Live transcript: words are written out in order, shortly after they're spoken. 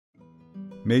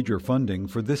Major funding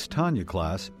for this Tanya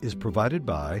class is provided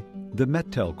by the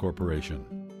Mettel Corporation.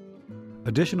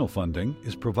 Additional funding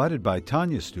is provided by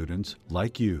Tanya students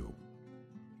like you.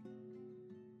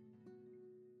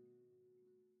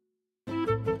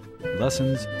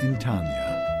 Lessons in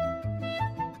Tanya.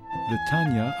 The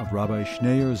Tanya of Rabbi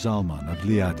Schneur Zalman of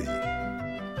Liadi,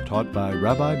 taught by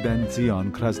Rabbi Ben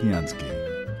Zion Krasniansky.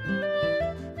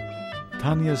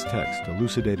 Tanya's text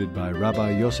elucidated by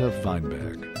Rabbi Yosef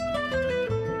Weinberg.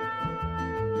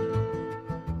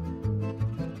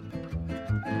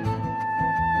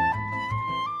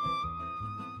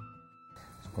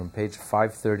 On page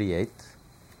 538,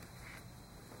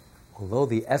 although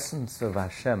the essence of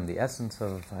Hashem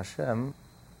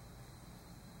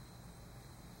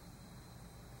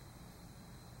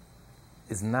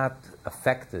is not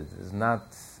affected, is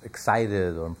not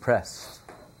excited or impressed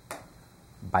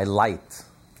by light,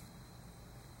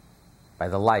 by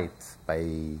the light,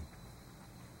 by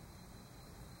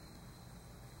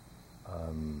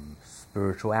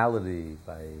spirituality,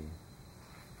 by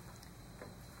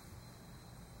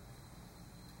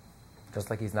just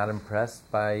like he's not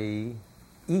impressed by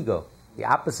ego, the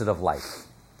opposite of light,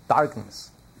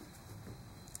 darkness.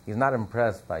 He's not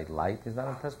impressed by light, he's not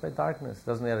impressed by darkness,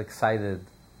 doesn't get excited.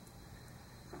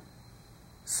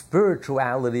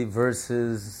 Spirituality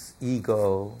versus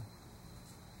ego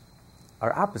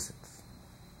are opposites.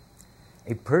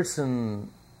 A person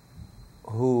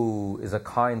who is a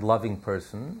kind, loving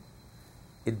person,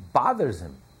 it bothers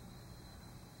him.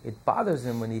 It bothers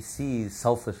him when he sees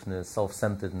selfishness,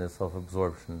 self-centeredness,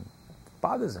 self-absorption. It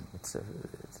bothers him.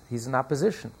 He's in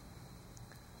opposition.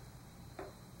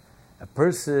 A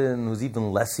person who's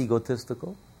even less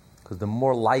egotistical, because the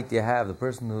more light you have, the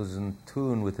person who's in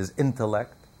tune with his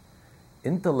intellect,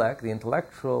 the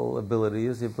intellectual ability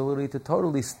is the ability to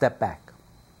totally step back,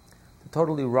 to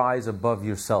totally rise above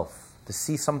yourself, to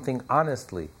see something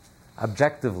honestly,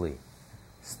 objectively,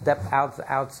 step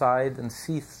outside and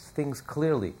see things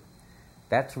clearly.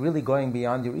 That's really going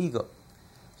beyond your ego.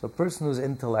 So a person who's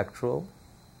intellectual,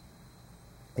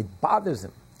 it bothers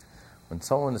him when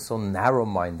someone is so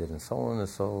narrow-minded and someone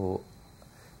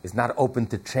is not open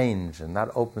to change and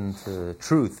not open to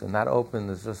truth and not open,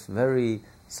 is just very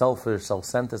selfish,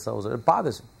 self-centered, it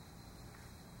bothers him.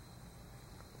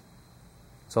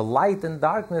 So light and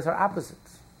darkness are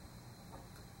opposites.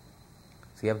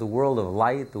 So you have the world of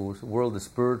light, the world of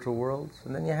spiritual worlds,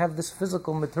 and then you have this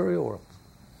physical material world.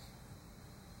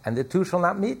 And the two shall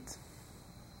not meet.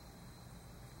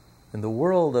 In the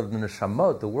world of the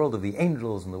neshamot, the world of the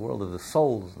angels, and the world of the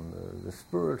souls, and the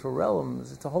spiritual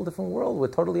realms, it's a whole different world. We're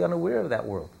totally unaware of that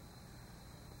world.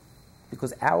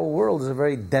 Because our world is a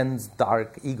very dense,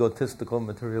 dark, egotistical,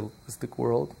 materialistic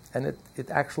world, and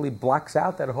it actually blocks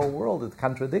out that whole world. It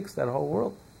contradicts that whole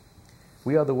world.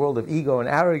 We are the world of ego and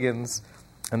arrogance,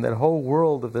 and that whole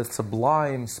world of the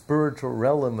sublime spiritual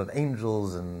realm of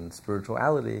angels and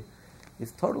spirituality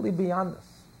is totally beyond us.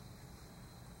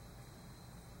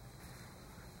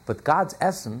 But God's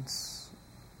essence,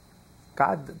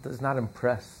 God is not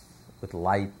impressed with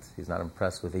light, He's not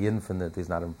impressed with the infinite, He's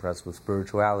not impressed with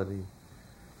spirituality.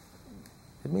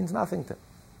 It means nothing to Him.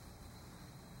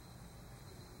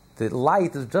 The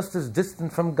light is just as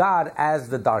distant from God as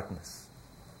the darkness.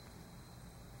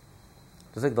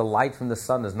 Just like the light from the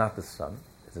sun is not the sun.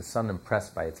 Is the sun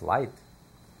impressed by its light?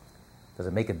 Does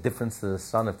it make a difference to the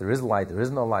sun if there is light, there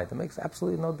is no light? It makes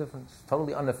absolutely no difference. It's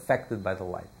totally unaffected by the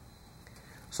light.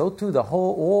 So too,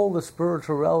 all the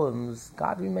spiritual realms,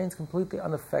 God remains completely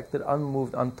unaffected,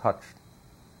 unmoved, untouched.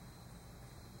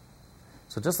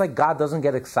 So just like God doesn't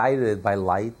get excited by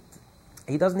light,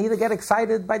 He doesn't either get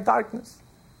excited by darkness.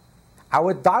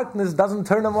 Our darkness doesn't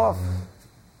turn Him off.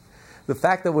 The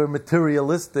fact that we're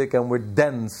materialistic and we're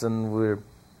dense and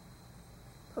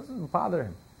doesn't bother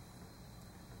Him.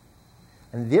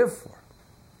 And therefore,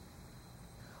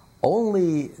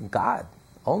 only God,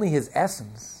 only His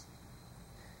essence,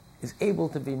 is able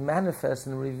to be manifest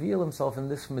and reveal Himself in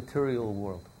this material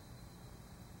world.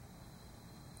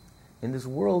 In this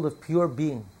world of pure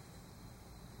being.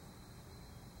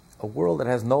 A world that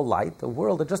has no light, a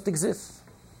world that just exists.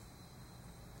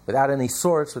 Without any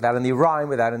source, without any rhyme,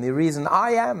 without any reason.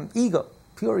 I am ego,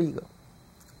 pure ego.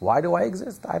 Why do I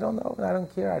exist? I don't know, I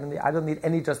don't care. I don't need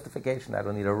any justification. I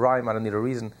don't need a rhyme, I don't need a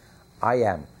reason. I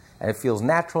am. And it feels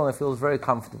natural and it feels very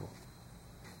comfortable.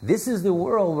 This is the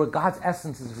world where God's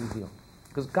essence is revealed.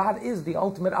 Because God is the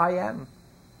ultimate I am.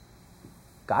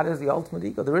 God is the ultimate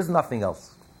ego. There is nothing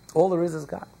else. All there is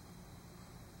God.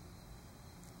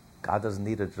 God doesn't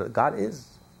need God is.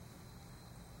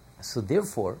 So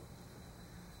therefore,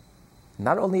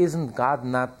 Not only isn't God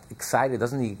not excited,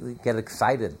 doesn't he get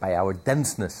excited by our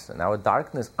denseness and our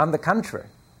darkness? On the contrary,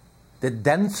 the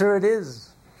denser it is,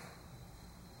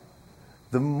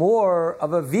 the more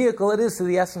of a vehicle it is to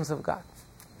the essence of God.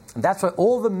 And that's why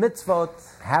all the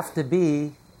mitzvot have to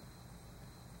be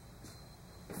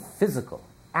physical,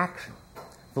 action.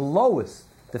 The lowest,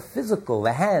 the physical,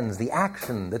 the hands, the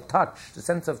action, the touch, the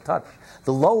sense of touch.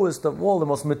 The lowest of all, the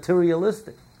most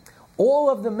materialistic. All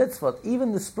of the mitzvot,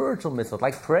 even the spiritual mitzvot,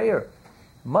 like prayer,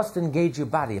 must engage your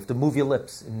body. You have to move your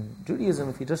lips. In Judaism,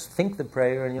 if you just think the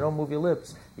prayer and you don't move your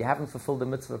lips, you haven't fulfilled the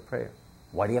mitzvah of prayer.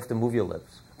 Why do you have to move your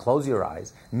lips? Close your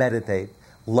eyes, meditate,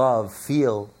 love,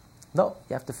 feel. No,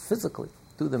 you have to physically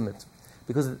do the mitzvah.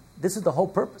 Because this is the whole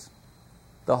purpose.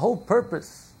 The whole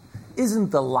purpose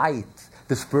isn't the light,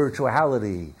 the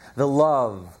spirituality, the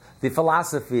love, the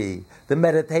philosophy, the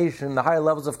meditation, the higher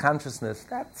levels of consciousness.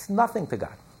 That's nothing to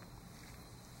God.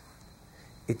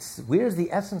 It's where's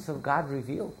the essence of God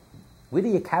revealed? Where do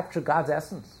you capture God's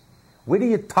essence? Where do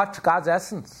you touch God's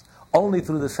essence? Only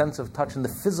through the sense of touch in the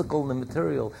physical and the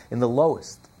material, in the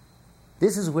lowest.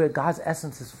 This is where God's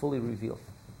essence is fully revealed.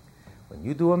 When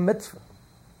you do a mitzvah,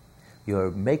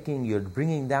 you're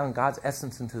bringing down God's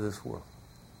essence into this world.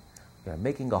 You're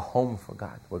making a home for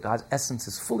God, where God's essence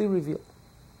is fully revealed.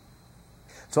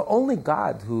 So only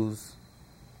God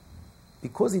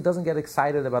because he doesn't get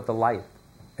excited about the light,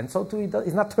 and so too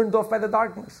he's not turned off by the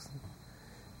darkness.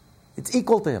 It's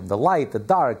equal to him. The light, the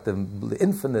dark, the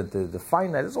infinite, the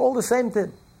finite, it's all the same to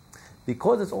him.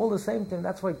 Because it's all the same to him,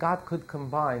 that's why God could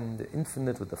combine the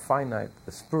infinite with the finite,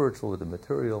 the spiritual with the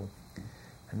material.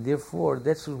 And therefore,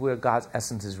 this is where God's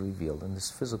essence is revealed, in this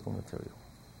physical material.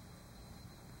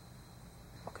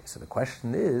 Okay, so the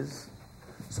question is,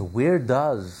 so where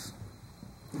does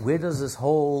this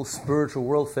whole spiritual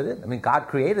world fit in? I mean, God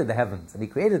created the heavens, and he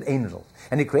created angels,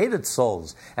 and he created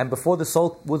souls. And before the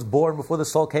soul was born, before the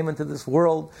soul came into this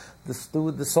world, the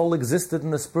soul existed in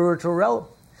the spiritual realm.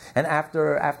 And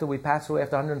after we pass away,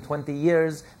 after 120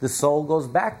 years, the soul goes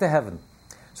back to heaven.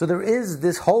 So there is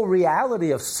this whole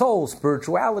reality of soul,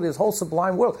 spirituality, this whole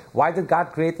sublime world. Why did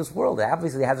God create this world? It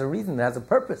obviously has a reason, it has a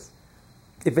purpose.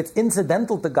 If it's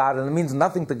incidental to God and it means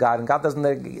nothing to God and God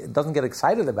doesn't get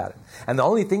excited about it, and the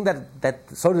only thing that,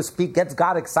 so to speak, gets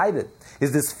God excited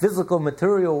is this physical,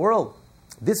 material world,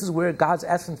 this is where God's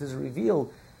essence is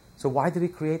revealed. So why did he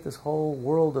create this whole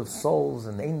world of souls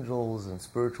and angels and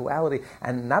spirituality?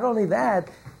 And not only that,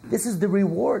 this is the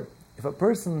reward. If a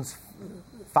person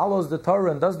follows the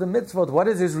Torah and does the mitzvot, what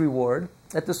is his reward?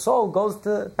 That the soul goes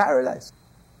to paradise.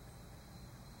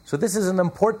 So this is an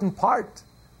important part.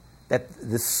 That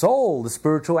the soul, the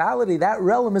spirituality, that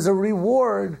realm is a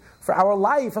reward for our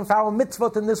life and for our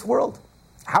mitzvot in this world.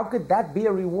 How could that be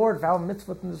a reward for our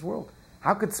mitzvot in this world?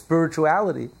 How could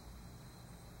spirituality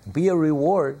be a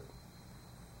reward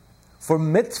for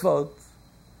mitzvot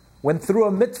when through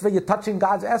a mitzvah you're touching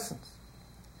God's essence?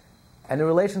 And in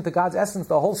relation to God's essence,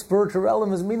 the whole spiritual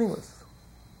realm is meaningless.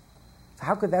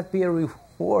 How could that be a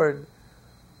reward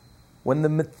when the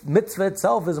mitzvah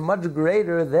itself is much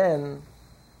greater than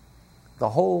the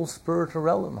whole spiritual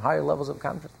realm, higher levels of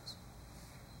consciousness?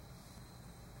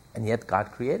 And yet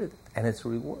God created it, and it's a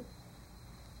reward.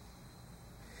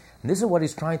 And this is what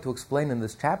he's trying to explain in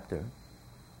this chapter,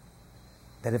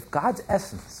 that if God's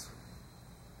essence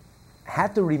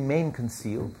had to remain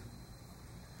concealed,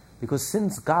 because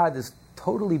since God is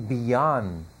totally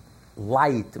beyond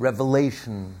light,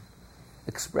 revelation,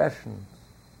 expression,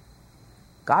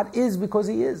 God is because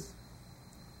he is.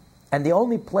 And the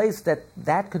only place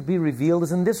that could be revealed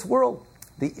is in this world,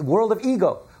 the world of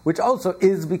ego, which also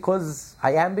is because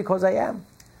I am.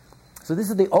 So this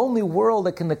is the only world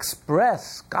that can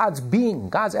express God's being,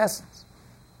 God's essence.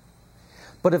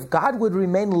 But if God would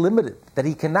remain limited, that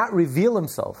he cannot reveal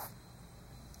himself,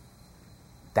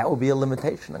 that would be a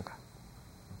limitation on God.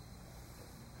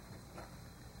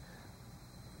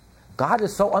 God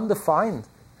is so undefined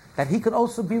that he can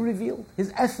also be revealed.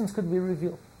 His essence could be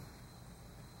revealed.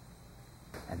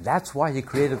 And that's why he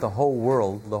created the whole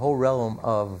world, the whole realm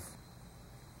of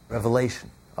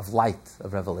revelation, of light,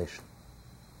 of revelation.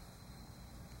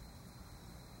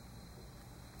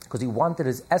 Because he wanted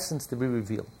his essence to be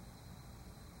revealed.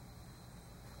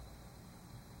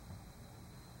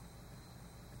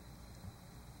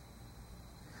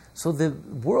 So the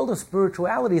world of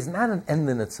spirituality is not an end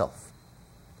in itself.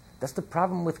 That's the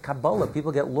problem with Kabbalah.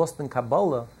 People get lost in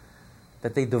Kabbalah,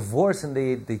 that they divorce and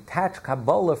they detach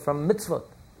Kabbalah from mitzvot.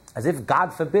 As if,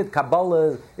 God forbid,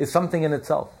 Kabbalah is something in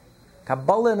itself.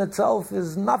 Kabbalah in itself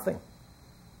is nothing.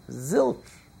 Zilch.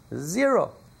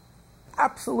 Zero.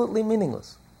 Absolutely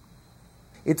meaningless.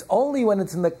 It's only when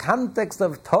it's in the context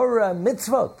of Torah and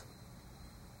mitzvot.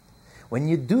 When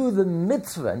you do the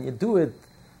mitzvah and you do it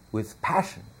with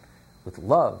passion, with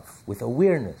love, with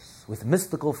awareness, with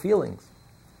mystical feelings,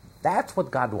 that's what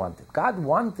God wanted. God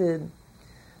wanted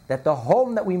that the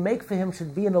home that we make for Him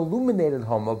should be an illuminated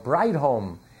home, a bright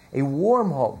home, a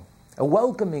warm home, a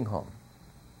welcoming home.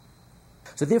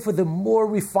 So therefore, the more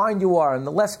refined you are, and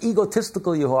the less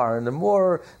egotistical you are, and the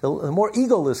more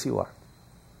egoless you are,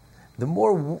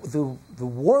 the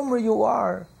warmer you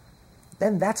are,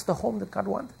 then that's the home that God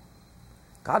wanted.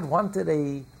 God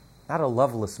wanted not a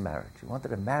loveless marriage. He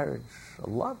wanted a marriage,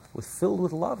 filled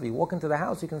with love. You walk into the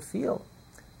house, you can feel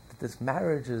that this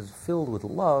marriage is filled with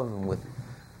love and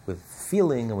with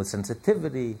feeling and with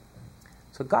sensitivity.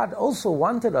 So God also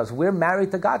wanted us. We're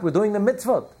married to God. We're doing the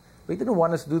mitzvot. He didn't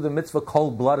want us to do the mitzvah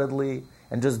cold-bloodedly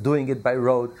and just doing it by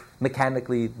rote,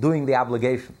 mechanically, doing the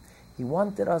obligation. He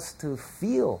wanted us to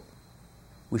feel.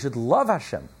 We should love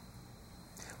Hashem.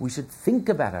 We should think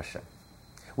about Hashem.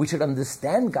 We should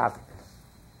understand godliness.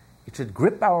 It should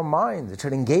grip our minds. It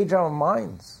should engage our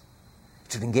minds.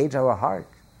 It should engage our heart.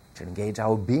 It should engage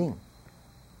our being.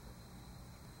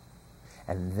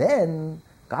 And then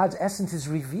God's essence is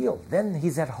revealed. Then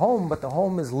He's at home, but the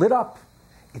home is lit up.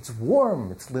 It's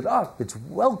warm, it's lit up, it's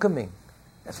welcoming.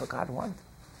 That's what God wants.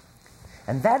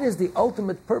 And that is the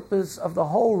ultimate purpose of the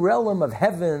whole realm of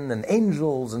heaven and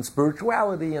angels and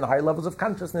spirituality and higher levels of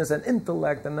consciousness and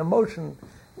intellect and emotion.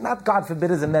 Not, God forbid,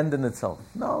 as an end in itself.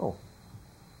 No.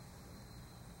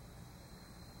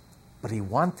 But He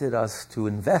wanted us to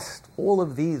invest all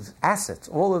of these assets,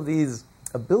 all of these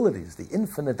abilities, the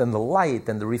infinite and the light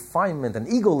and the refinement and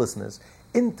egolessness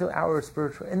into our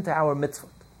mitzvot.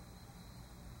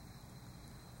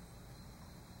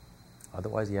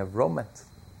 Otherwise, you have romance.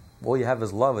 All you have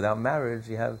is love. Without marriage,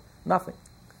 you have nothing.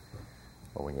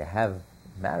 But when you have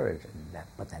marriage,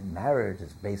 but that marriage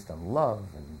is based on love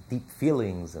and deep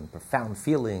feelings and profound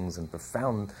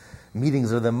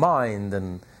meetings of the mind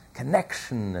and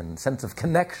connection and sense of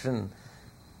connection,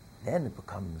 then it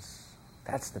becomes,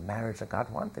 that's the marriage that God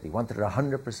wanted. He wanted it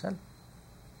 100%. He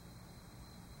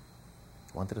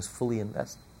wanted us fully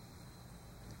invested.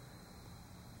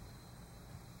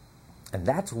 And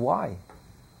that's why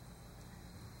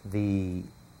the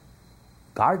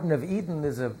Garden of Eden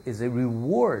is a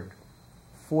reward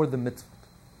for the mitzvah.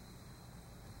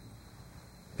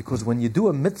 Because when you do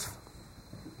a mitzvah,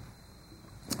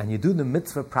 and you do the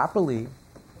mitzvah properly,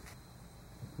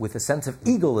 with a sense of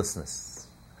egolessness,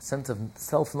 a sense of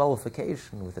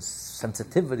self-nullification, with a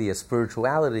sensitivity, a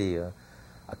spirituality, a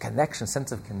connection, a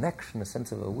sense of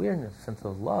awareness, a sense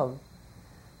of love,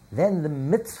 then the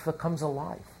mitzvah comes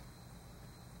alive.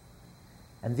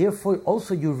 And therefore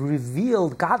also you've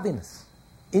revealed godliness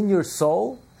in your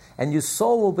soul, and your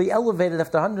soul will be elevated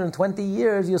after 120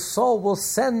 years. Your soul will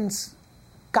sense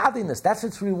godliness. That's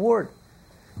its reward.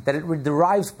 That it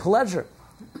derives pleasure.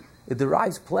 It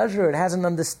derives pleasure. It has an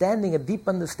understanding, a deep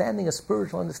understanding, a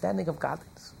spiritual understanding of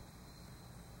godliness.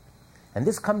 And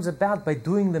this comes about by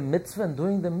doing the mitzvah, and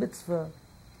doing the mitzvah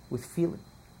with feeling.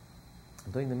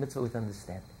 And doing the mitzvah with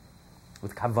understanding,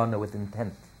 with kavanah, with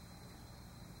intent.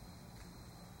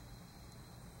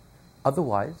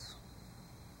 Otherwise,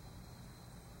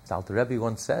 as Alter Rebbe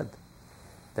once said,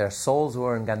 there are souls who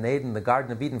are in Gan Eden, the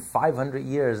Garden of Eden, 500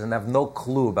 years and have no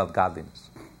clue about godliness.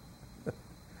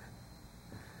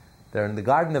 They're in the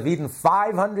Garden of Eden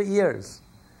 500 years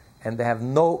and they have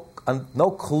no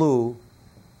clue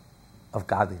of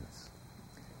godliness.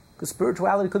 Because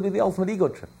spirituality could be the ultimate ego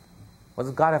trip. What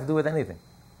does God have to do with anything?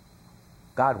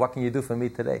 God, what can you do for me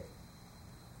today?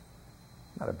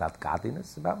 Not about godliness,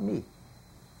 it's about me.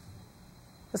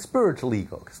 A spiritual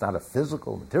ego. It's not a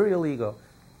physical, material ego.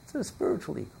 It's a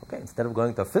spiritual ego. Okay, instead of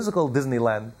going to a physical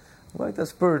Disneyland, I'm going to a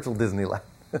spiritual Disneyland.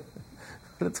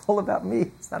 But it's all about me.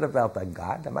 It's not about that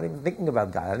God. I'm not even thinking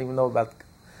about God. I don't even know about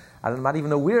God. I'm not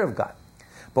even aware of God.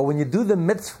 But when you do the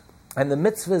mitzvah, and the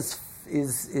mitzvah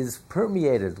is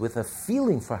permeated with a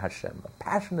feeling for Hashem, a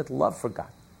passionate love for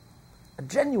God, a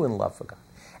genuine love for God,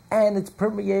 and it's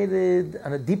permeated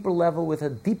on a deeper level with a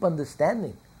deep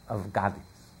understanding of godliness,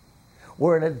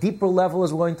 or at a deeper level,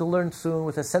 as we're going to learn soon,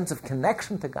 with a sense of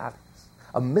connection to godliness,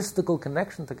 a mystical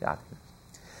connection to godliness,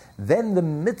 then the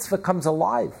mitzvah comes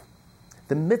alive.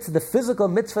 The physical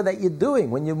mitzvah that you're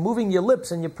doing, when you're moving your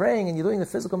lips and you're praying and you're doing the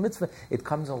physical mitzvah, it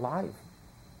comes alive.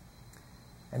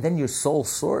 And then your soul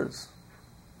soars.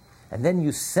 And then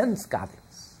you sense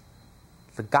godliness.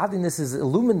 The godliness is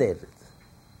illuminated.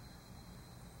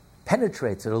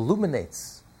 Penetrates, it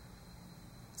illuminates.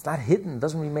 It's not hidden, it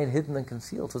doesn't remain hidden and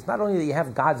concealed. So it's not only that you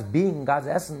have God's being, God's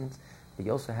essence, but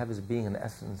you also have his being and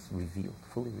essence revealed,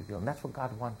 fully revealed. And that's what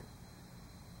God wanted.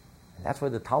 And that's why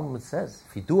the Talmud says,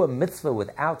 if you do a mitzvah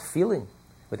without feeling,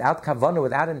 without kavanah,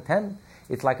 without intent,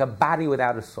 it's like a body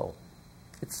without a soul.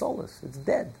 It's soulless, it's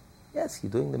dead. Yes,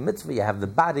 you're doing the mitzvah, you have the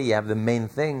body, you have the main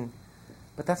thing,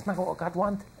 but that's not what God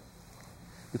wanted.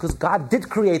 Because God did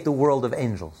create the world of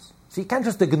angels. So you can't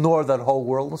just ignore that whole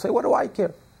world and say, what do I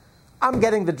care? I'm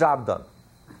getting the job done.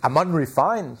 I'm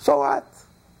unrefined, so what?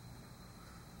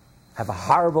 I have a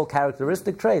horrible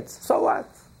characteristic traits, so what?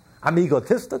 I'm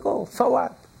egotistical, so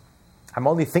what? I'm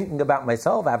only thinking about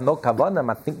myself, I have no kavanah, I'm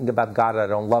not thinking about God, I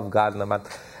don't love God, and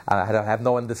I have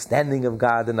no understanding of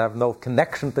God, and I have no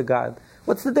connection to God.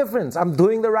 What's the difference? I'm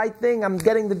doing the right thing, I'm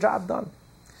getting the job done.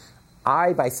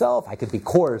 I, myself, I could be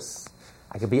coarse,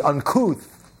 I could be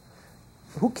uncouth.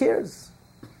 Who cares?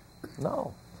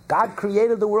 No. God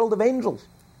created the world of angels,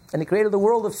 and He created the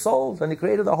world of souls, and He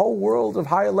created the whole world of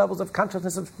higher levels of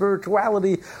consciousness, of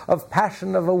spirituality, of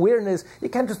passion, of awareness. You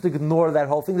can't just ignore that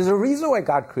whole thing. There's a reason why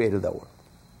God created that world.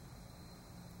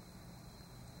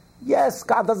 Yes,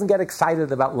 God doesn't get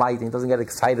excited about lighting, doesn't get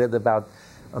excited about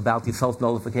the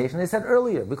self-nullification. I said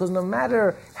earlier, because no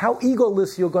matter how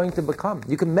egoless you're going to become,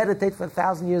 you can meditate for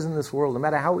 1,000 years in this world, no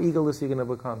matter how egoless you're going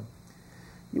to become,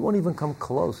 you won't even come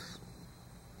close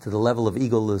to the level of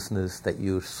egolessness that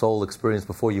your soul experienced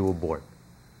before you were born.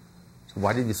 So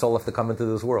why did your soul have to come into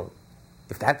this world?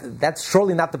 If that's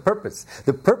surely not the purpose.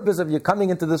 The purpose of your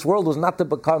coming into this world was not to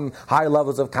become higher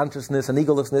levels of consciousness and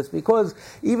egolessness, because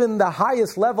even the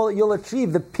highest level that you'll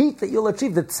achieve, the peak that you'll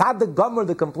achieve, the tzaddik gomer,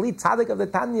 the complete tzaddik of the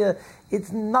Tanya,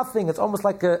 it's nothing. It's almost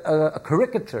like a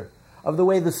caricature of the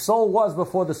way the soul was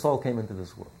before the soul came into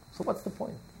this world. So what's the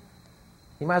point?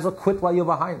 You might as well quit while you're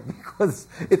behind, because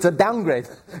it's a downgrade.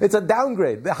 It's a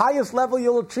downgrade. The highest level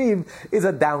you'll achieve is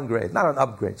a downgrade, not an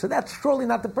upgrade. So that's surely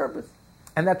not the purpose.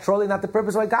 And that's surely not the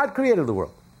purpose why God created the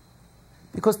world.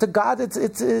 Because to God,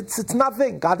 it's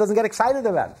nothing. God doesn't get excited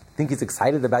about it. Think He's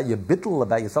excited about your bittul,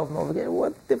 about yourself?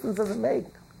 What difference does it make?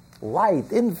 Light,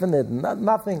 infinite,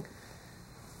 nothing.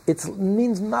 It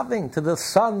means nothing. To the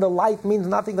sun, the light means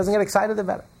nothing. Doesn't get excited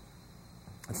about it.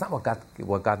 It's not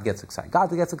what God gets excited. God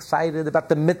gets excited about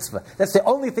the mitzvah. That's the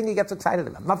only thing He gets excited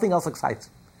about. Nothing else excites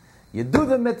Him. You do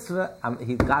the mitzvah,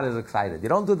 God is excited. You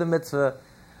don't do the mitzvah,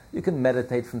 you can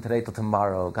meditate from today till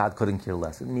tomorrow. God couldn't care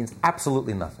less. It means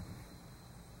absolutely nothing.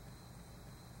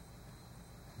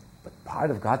 But part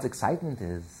of God's excitement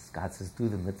is, God says, do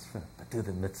the mitzvah, but do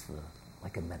the mitzvah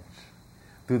like a mensch.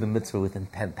 Do the mitzvah with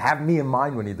intent. Have me in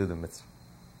mind when you do the mitzvah.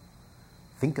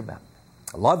 Think about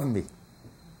me. Love me.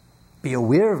 Be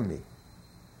aware of me.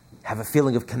 Have a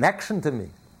feeling of connection to me.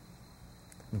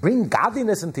 Bring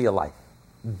godliness into your life.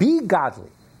 Be godly.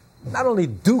 Not only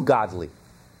do godly,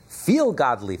 feel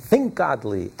godly, think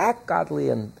godly, act godly,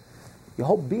 and your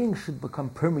whole being should become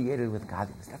permeated with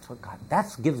godliness.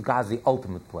 That gives God the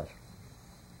ultimate pleasure.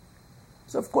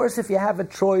 So of course, if you have a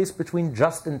choice between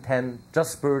just intent,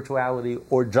 just spirituality,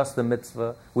 or just the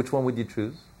mitzvah, which one would you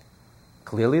choose?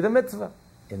 Clearly the mitzvah.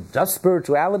 And just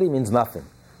spirituality means nothing.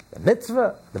 The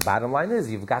mitzvah, the bottom line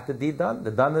is, you've got the deed done,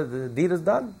 the deed is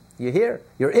done, you're here,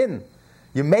 you're in.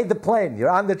 You made the plane, you're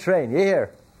on the train, you're here.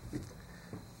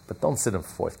 But don't sit in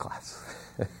fourth class.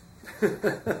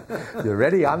 You're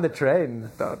already on the train.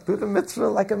 Do the mitzvah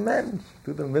like a mensch.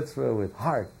 Do the mitzvah with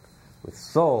heart, with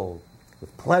soul,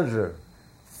 with pleasure.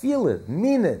 Feel it,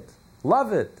 mean it,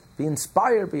 love it, be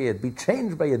inspired by it, be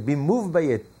changed by it, be moved by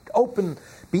it,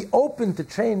 be open to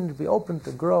change, be open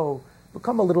to grow,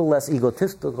 become a little less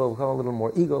egotistical, become a little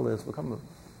more egoless, become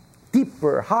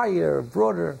deeper, higher,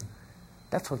 broader.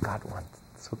 That's what God wants.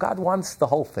 So God wants the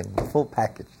whole thing, the full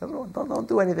package. Don't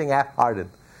do anything half-hearted.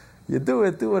 You do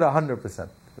it 100%.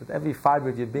 With every fiber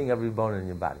of your being, every bone in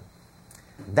your body.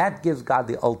 That gives God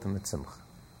the ultimate simcha.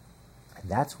 And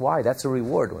that's why, that's a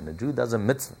reward. When a Jew does a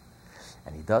mitzvah,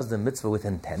 and he does the mitzvah with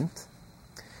intent,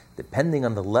 depending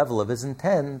on the level of his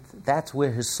intent, that's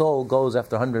where his soul goes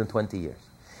after 120 years.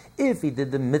 If he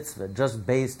did the mitzvah just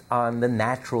based on the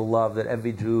natural love that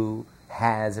every Jew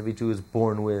has, every Jew is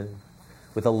born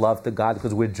with a love to God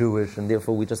because we're Jewish, and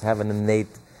therefore we just have an innate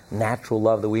natural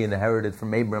love that we inherited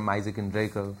from Abraham, Isaac, and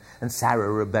Jacob, and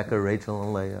Sarah, Rebecca, Rachel,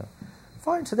 and Leah.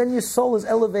 Fine, so then your soul is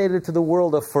elevated to the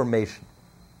world of formation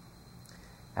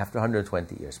after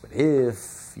 120 years. But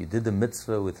if you did the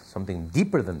mitzvah with something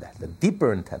deeper than that, the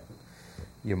deeper intent,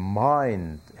 your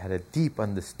mind had a deep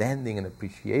understanding and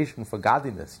appreciation for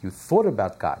godliness, you thought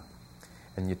about God,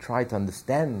 and you tried to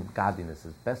understand godliness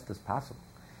as best as possible,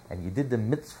 and you did the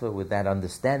mitzvah with that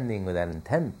understanding, with that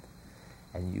intent,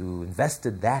 and you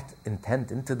invested that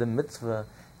intent into the mitzvah,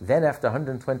 Then after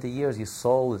 120 years, your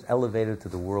soul is elevated to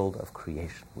the world of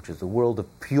creation, which is the world of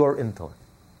pure intellect.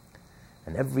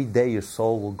 And every day your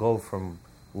soul will go from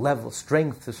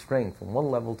strength to strength, from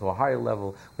one level to a higher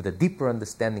level, with a deeper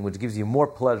understanding, which gives you more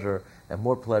pleasure and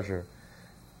more pleasure.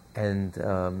 And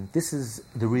this is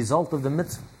the result of the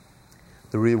mitzvah.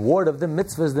 The reward of the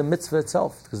mitzvah is the mitzvah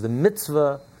itself, because the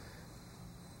mitzvah,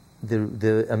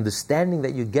 the understanding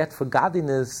that you get for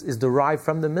godliness is derived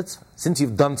from the mitzvah. Since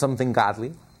you've done something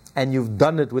godly, and you've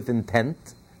done it with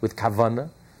intent, with kavanah,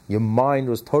 your mind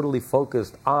was totally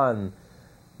focused on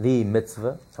the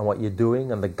mitzvah, and what you're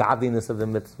doing, and the godliness of the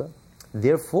mitzvah.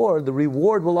 Therefore, the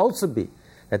reward will also be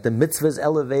that the mitzvah is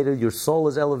elevated, your soul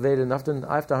is elevated, and after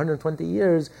 120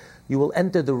 years, you will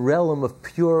enter the realm of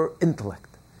pure intellect.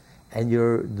 And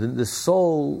the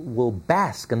soul will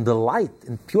bask and delight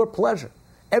in pure pleasure.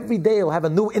 Every day you'll have a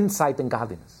new insight in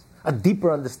godliness, a deeper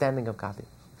understanding of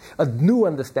godliness, a new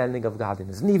understanding of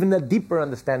godliness, and even a deeper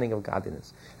understanding of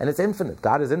godliness. And it's infinite.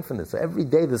 God is infinite. So every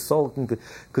day the soul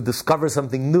could discover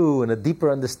something new and a deeper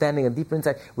understanding, a deeper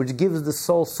insight, which gives the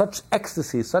soul such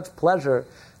ecstasy, such pleasure.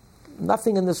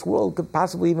 Nothing in this world could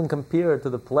possibly even compare to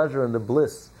the pleasure and the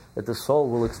bliss that the soul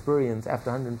will experience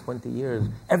after 120 years.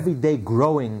 Every day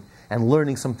growing and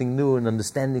learning something new and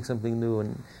understanding something new,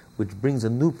 and which brings a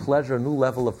new pleasure, a new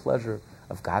level of pleasure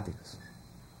of godliness.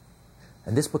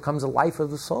 And this becomes a life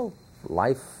of the soul,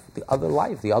 the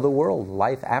other world,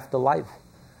 life after life.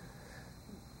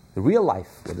 The real life,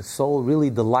 where the soul really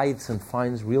delights and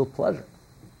finds real pleasure.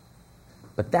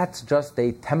 But that's just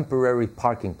a temporary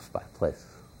parking place.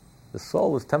 The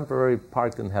soul is temporarily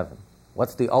parked in heaven.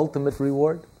 What's the ultimate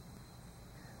reward?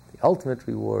 The ultimate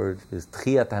reward is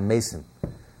Tchiyat HaMesim,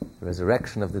 the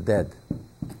resurrection of the dead.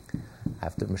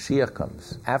 After Mashiach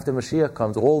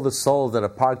comes, all the souls that are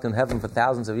parked in heaven for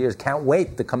thousands of years can't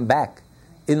wait to come back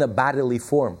in a bodily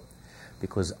form.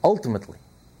 Because ultimately,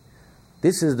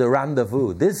 this is the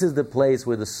rendezvous. This is the place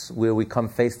where we come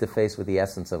face to face with the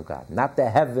essence of God. Not the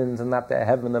heavens and not the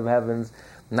heaven of heavens,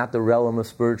 not the realm of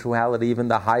spirituality, even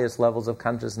the highest levels of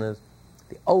consciousness.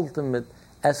 The ultimate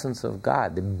essence of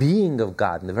God, the being of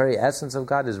God, and the very essence of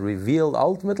God is revealed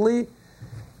ultimately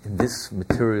in this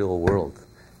material world.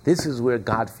 This is where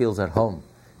God feels at home.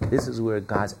 This is where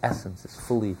God's essence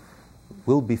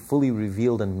will be fully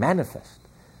revealed and manifest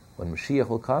when Mashiach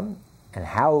will come. And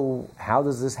how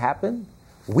does this happen?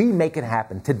 We make it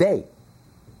happen today.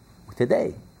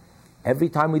 Today. Every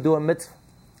time we do a mitzvah,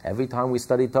 every time we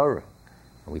study Torah,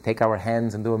 and we take our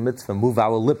hands and do a mitzvah, move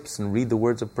our lips and read the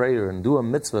words of prayer, and do a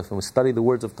mitzvah, and we study the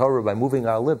words of Torah by moving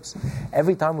our lips.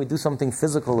 Every time we do something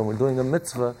physical and we're doing a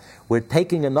mitzvah, we're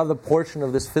taking another portion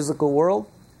of this physical world,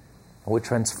 and we're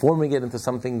transforming it into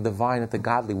something divine, into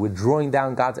godly. We're drawing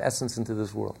down God's essence into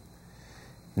this world.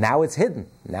 Now it's hidden.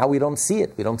 Now we don't see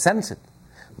it. We don't sense it.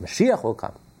 Mashiach will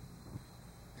come.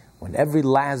 When every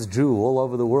last Jew all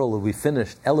over the world will be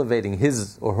finished elevating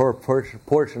his or her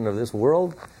portion of this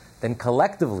world, then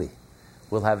collectively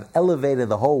we'll have elevated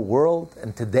the whole world.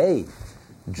 And today,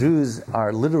 Jews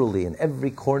are literally in every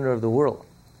corner of the world.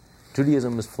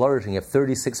 Judaism is flourishing. You have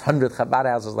 3,600 Chabad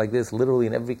houses like this, literally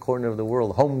in every corner of the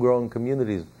world, homegrown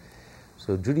communities.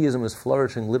 So Judaism is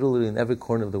flourishing literally in every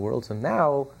corner of the world. So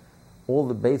now, all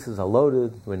the bases are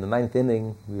loaded. We're in the 9th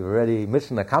inning. We've already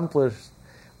mission accomplished.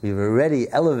 We've already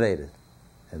elevated.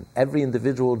 And every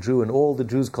individual Jew and all the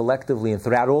Jews collectively and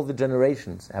throughout all the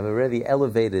generations have already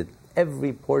elevated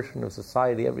every portion of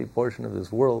society, every portion of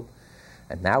this world.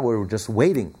 And now we're just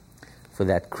waiting for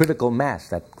that critical mass,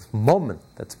 that moment,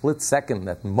 that split second,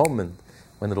 that moment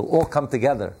when it'll all come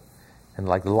together. And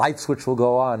like the light switch will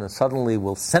go on and suddenly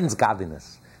we'll sense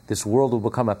godliness. This world will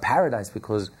become a paradise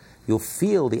because you'll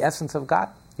feel the essence of God.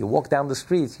 You walk down the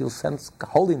streets, you'll sense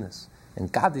holiness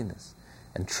and godliness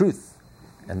and truth,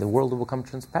 and the world will become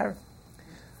transparent.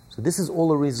 So this is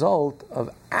all a result of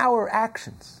our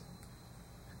actions.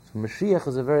 So Mashiach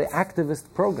is a very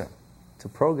activist program. It's a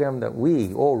program that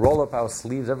we all roll up our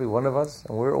sleeves, every one of us,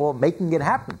 and we're all making it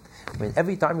happen. I mean,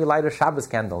 every time you light a Shabbos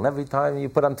candle, and every time you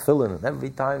put on tefillin, and every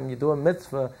time you do a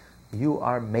mitzvah, you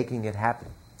are making it happen.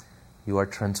 You are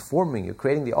transforming, you're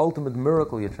creating the ultimate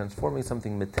miracle, you're transforming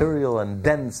something material and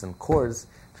dense and coarse,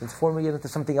 transforming it into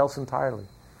something else entirely,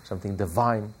 something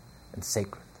divine and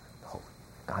sacred, holy,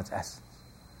 God's essence.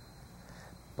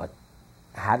 But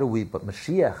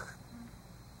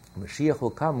Mashiach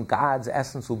will come, God's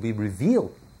essence will be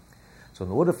revealed. So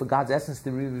in order for God's essence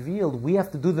to be revealed, we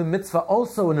have to do the mitzvah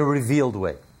also in a revealed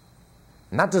way.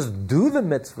 Not just do the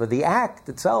mitzvah, the act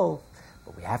itself,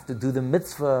 but we have to do the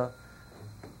mitzvah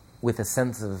with a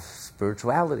sense of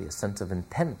spirituality, a sense of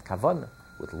intent, kavanah,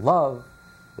 with love,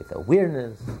 with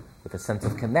awareness, with a sense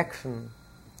of connection.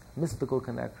 mystical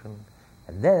connection,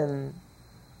 and then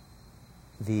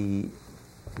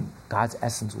God's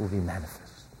essence will be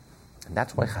manifest. And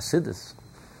that's why Hasidus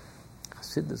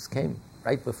came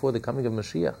right before the coming of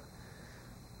Mashiach.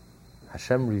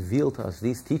 Hashem revealed to us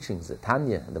these teachings, the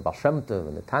Tanya, and the Baal Shem Tov,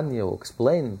 and the Tanya will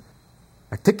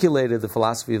articulated the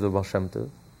philosophy of the Baal Shem Tov,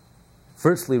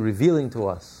 firstly revealing to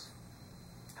us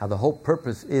how the whole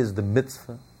purpose is the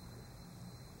mitzvah,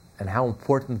 and how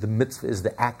important the mitzvah is,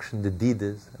 the action, the deed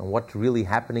is, and what's really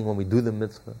happening when we do the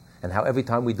mitzvah, and how every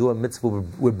time we do a mitzvah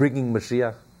we're bringing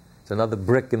Mashiach. It's another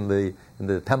brick in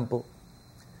the temple.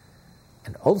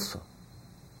 And also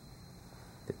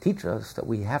to teach us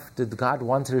that God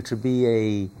wanted it to be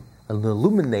an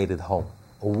illuminated home,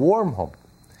 a warm home.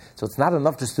 So it's not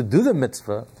enough just to do the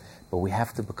mitzvah, but we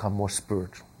have to become more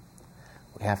spiritual.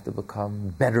 We have to become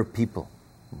better people,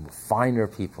 finer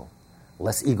people,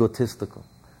 less egotistical,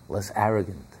 less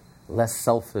arrogant, less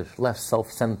selfish, less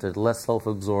self-centered, less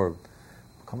self-absorbed.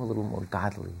 Become a little more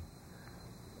godly,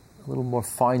 a little more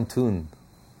fine-tuned,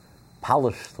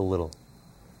 polished a little.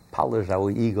 Polish our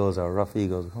egos, our rough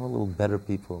egos, become a little better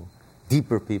people,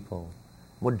 deeper people,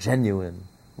 more genuine,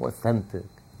 more authentic,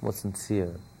 more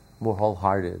sincere, more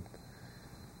wholehearted,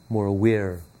 more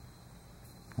aware,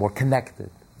 more connected,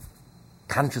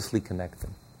 consciously connected.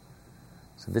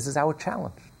 So this is our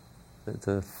challenge. It's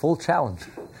a full challenge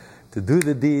to do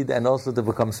the deed and also to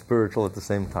become spiritual at the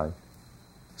same time.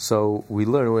 So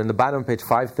we're in the bottom of page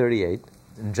 538.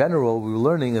 In general, we're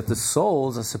learning that the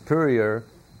souls are superior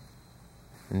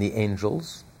in the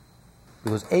angels,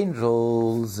 because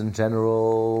angels in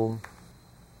general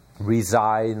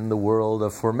reside in the world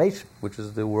of formation, which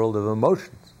is the world of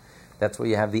emotions. That's where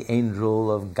you have the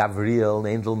angel of Gabriel,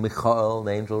 the angel Michael,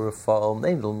 the angel Raphael. The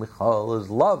angel Michael is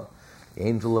love, the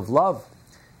angel of love.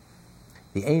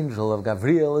 The angel of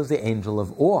Gabriel is the angel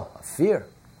of awe, of fear.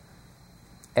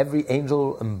 Every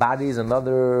angel embodies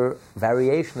another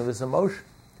variation of his emotion.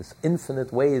 There's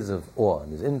infinite ways of awe,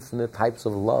 and there's infinite types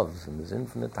of loves, and there's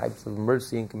infinite types of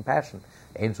mercy and compassion.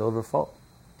 The angel of Raphael.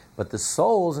 But the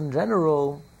souls in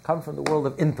general come from the world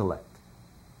of intellect,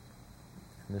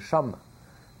 neshama.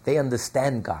 They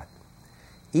understand God.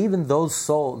 Even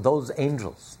those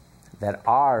angels that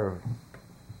are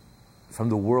from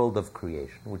the world of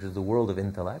creation, which is the world of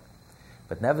intellect,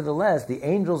 but nevertheless, the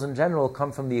angels in general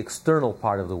come from the external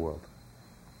part of the world,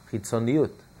 chitzoniyut.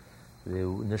 The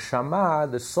neshama,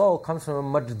 the soul, comes from a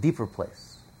much deeper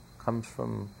place, comes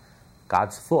from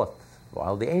God's thought,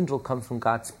 while the angel comes from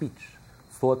God's speech.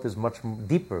 Thought is much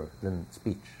deeper than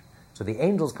speech. So the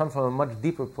angels come from a much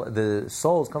deeper place, the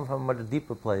souls come from a much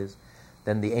deeper place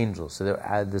than the angels. So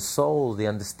the soul, the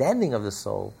understanding of the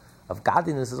soul, of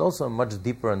godliness, is also a much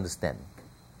deeper understanding.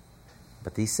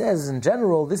 But he says, in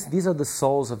general, these are the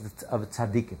souls of a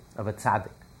tzaddikim, of a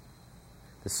tzaddik.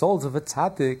 The souls of a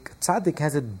tzaddik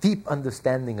has a deep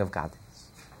understanding of godliness,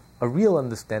 a real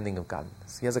understanding of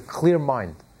godliness. He has a clear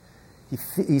mind. He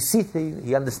sees things,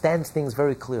 he understands things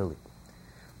very clearly.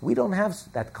 We don't have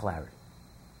that clarity.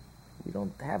 We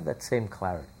don't have that same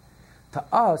clarity. To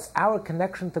us, our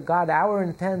connection to God, our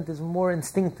intent is more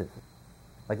instinctive,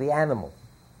 like the animal,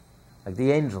 like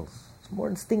the angels. It's more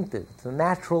instinctive. It's a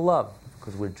natural love,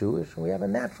 because we're Jewish and we have a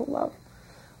natural love.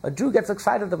 A Jew gets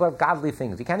excited about godly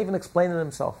things. He can't even explain it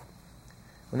himself.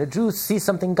 When a Jew sees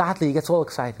something godly, he gets all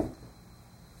excited.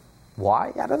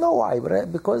 Why? I don't know why,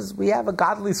 but because we have a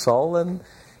godly soul and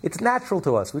it's natural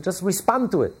to us. We just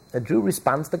respond to it. A Jew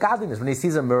responds to godliness. When he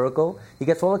sees a miracle, he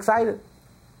gets all excited.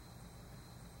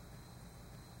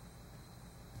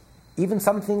 Even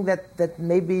something that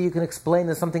maybe you can explain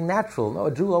as something natural. No,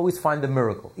 a Jew will always find a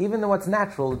miracle. Even though it's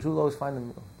natural, a Jew will always find a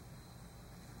miracle.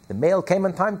 The mail came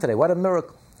on time today. What a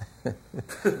miracle.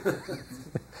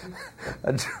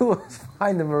 A Jew will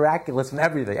find the miraculous in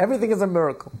everything. Everything is a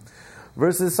miracle.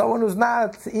 Versus someone who's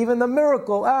not even a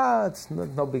miracle. It's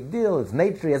no big deal. It's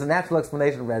nature. He has a natural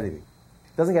explanation for everything.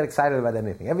 He doesn't get excited about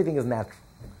anything. Everything is natural.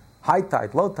 High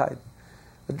tide, low tide.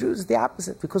 The Jews is the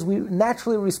opposite, because we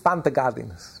naturally respond to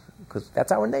godliness, because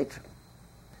that's our nature.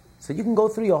 So you can go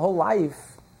through your whole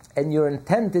life and your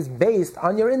intent is based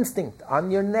on your instinct, on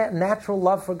your natural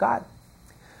love for God.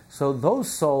 So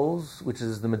those souls, which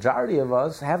is the majority of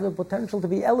us, have the potential to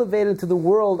be elevated to the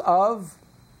world of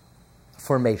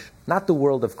formation, not the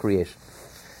world of creation.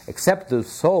 Except the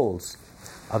souls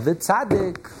of the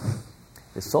tzaddik,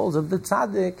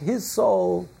 his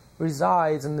soul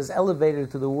resides and is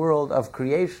elevated to the world of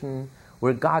creation,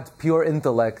 where God's pure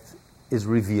intellect is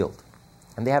revealed.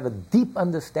 And they have a deep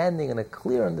understanding and a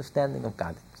clear understanding of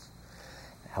godliness.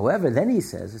 However, then he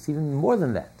says, it's even more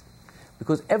than that.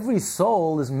 Because every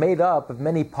soul is made up of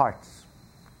many parts.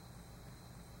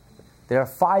 There are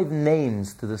 5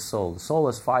 names to the soul. The soul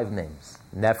has 5 names.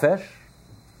 Nefesh,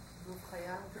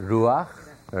 Ruach,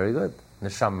 very good.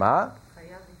 Neshama,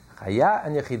 Chaya,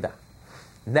 and Yechidah.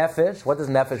 Nefesh, what does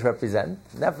Nefesh represent?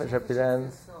 Nefesh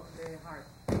represents...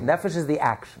 Nefesh is the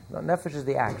action. No, Nefesh is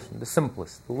the action, the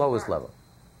simplest, the lowest level.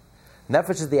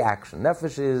 Nefesh is the action.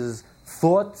 Nefesh is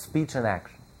thought, speech, and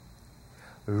action.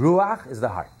 Ruach is the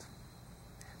heart.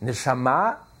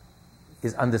 Neshama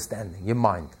is understanding, your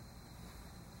mind.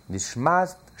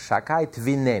 Nishmas shakai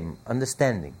tvinem,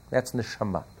 understanding. That's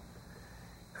neshama.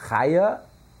 Chaya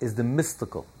is the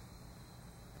mystical.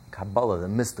 Kabbalah, the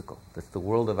mystical. That's the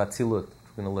world of Atzilut, which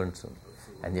we're going to learn soon.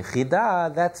 And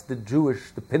Yechidah, that's the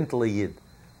Jewish, the Pintele Yid,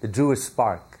 the Jewish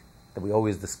spark that we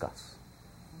always discuss.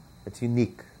 It's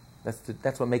unique.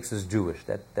 That's what makes us Jewish.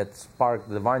 That spark,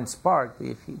 the divine spark,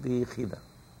 the Yechidah.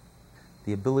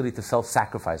 The ability to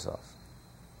self-sacrifice us.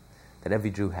 That every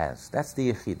Jew has. That's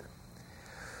the Yechidah.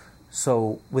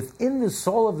 So within the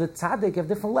soul of the tzaddik, you have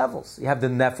different levels. You have the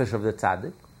nefesh of the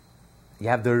tzaddik, you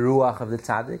have the ruach of the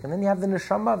tzaddik, and then you have the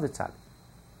neshama of the tzaddik.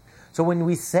 So when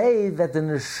we say that the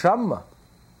neshama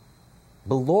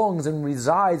belongs and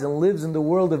resides and lives in the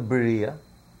world of Beriah,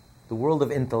 the world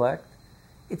of intellect,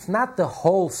 it's not the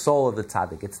whole soul of the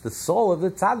tzaddik. It's the soul of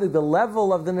the tzaddik, the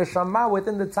level of the neshama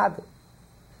within the tzaddik.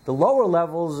 The lower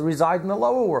levels reside in the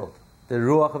lower world. The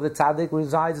ruach of the tzaddik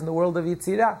resides in the world of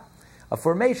Yitzirah, of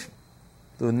formation.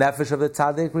 The nefesh of the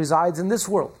tzaddik resides in this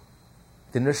world.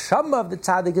 The neshama of the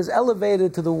tzaddik is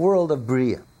elevated to the world of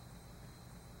Beriah.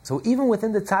 So even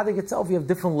within the tzaddik itself, you have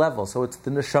different levels. So it's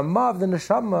the neshama of the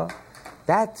neshama.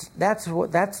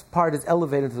 That part is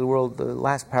elevated to the world. The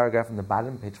last paragraph in the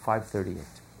bottom, page 538.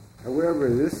 However,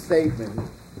 this statement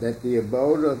that the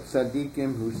abode of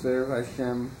tzaddikim who serve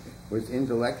Hashem with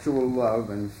intellectual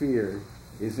love and fear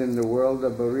is in the world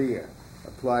of Beriah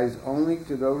applies only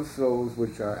to those souls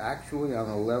which are actually on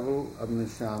a level of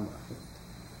neshama.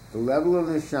 The level of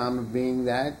neshama being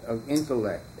that of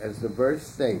intellect, as the verse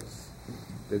states,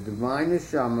 the divine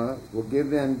neshama will give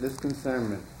them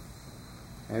discernment,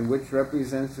 and which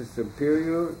represents a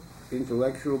superior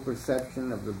intellectual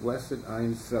perception of the blessed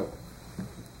Ein Sof.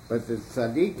 But the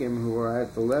tzaddikim who are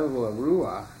at the level of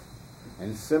ruach,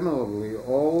 and similarly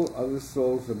all other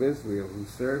souls of Israel who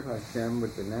serve Hashem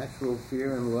with the natural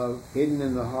fear and love hidden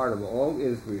in the heart of all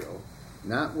Israel,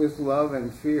 not with love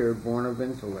and fear born of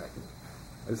intellect,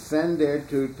 ascend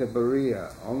thereto to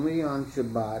Beriah only on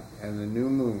Shabbat and the new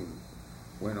moon,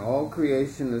 when all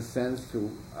creation ascends to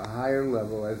a higher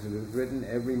level, as it is written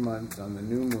every month on the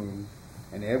new moon,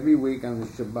 and every week on the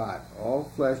Shabbat. All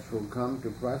flesh will come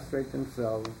to prostrate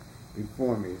themselves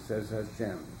before me, says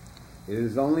Hashem. It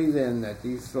is only then that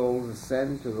these souls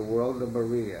ascend to the world of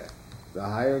Beriah, the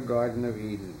higher Garden of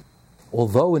Eden.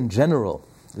 Although in general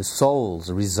the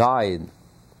souls reside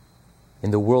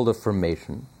in the world of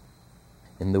formation,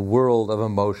 in the world of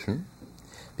emotion,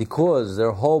 because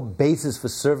their whole basis for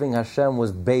serving Hashem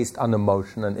was based on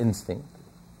emotion and instinct.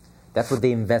 That's what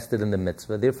they invested in the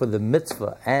mitzvah. Therefore the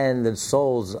mitzvah and the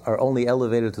souls are only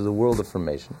elevated to the world of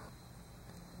formation.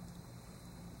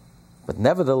 But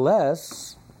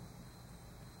nevertheless,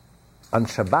 on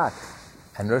Shabbat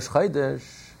and Rosh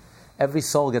Chodesh, every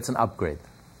soul gets an upgrade.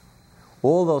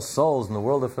 All those souls in the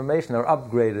world of formation are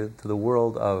upgraded to the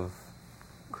world of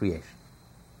creation.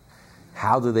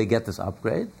 How do they get this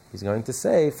upgrade? He's going to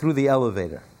say, through the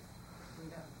elevator.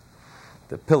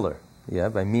 The pillar,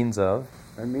 by means of...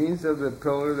 By means of the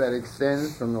pillar that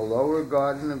extends from the lower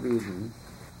Garden of Eden,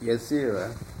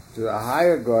 Yetzirah, to the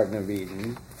higher Garden of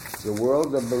Eden, the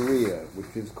world of Beriah,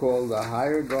 which is called the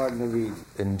higher Garden of Eden.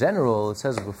 In general, it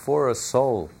says before a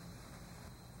soul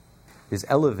is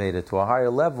elevated to a higher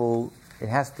level, it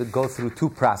has to go through 2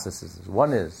 processes.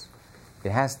 One is,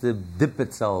 it has to dip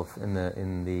itself in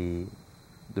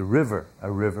the river,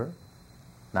 a river,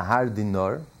 Nahar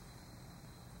Dinor,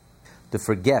 to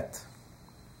forget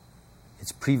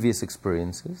its previous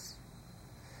experiences,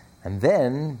 and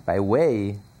then, by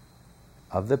way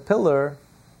of the pillar,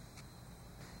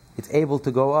 it's able to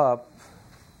go up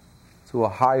to a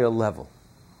higher level.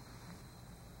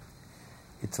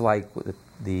 It's like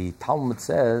the Talmud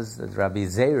says that Rabbi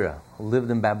Zera, who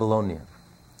lived in Babylonia,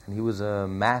 and he was a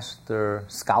master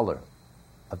scholar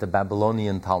of the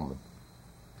Babylonian Talmud.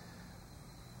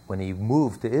 When he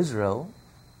moved to Israel,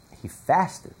 he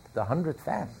fasted, the 100th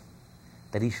fast,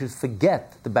 that he should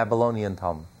forget the Babylonian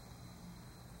Talmud,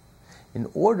 in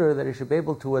order that he should be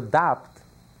able to adopt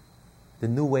the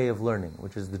new way of learning,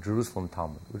 which is the Jerusalem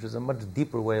Talmud, which is a much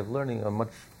deeper way of learning, a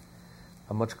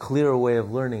much clearer way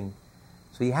of learning.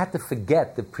 So he had to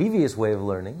forget the previous way of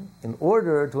learning in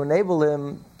order to enable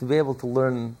him to be able to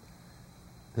learn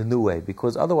the new way,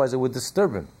 because otherwise it would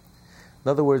disturb him. In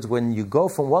other words, when you go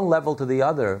from one level to the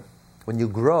other, when you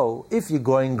grow, if you're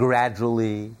going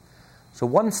gradually, so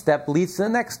one step leads to the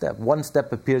next step. One step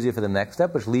prepares you for the next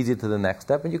step, which leads you to the next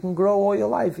step, and you can grow all your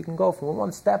life. You can go from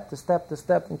one step to step to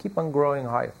step and keep on growing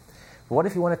higher. But what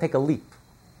if you want to take a leap?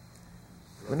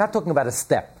 We're not talking about a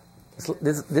step.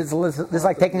 This is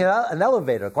like taking an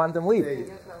elevator, a quantum leap.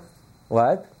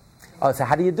 What? Oh, so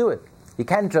how do you do it? You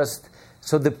can't just...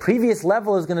 So the previous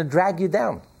level is going to drag you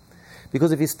down.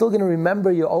 Because if you're still going to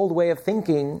remember your old way of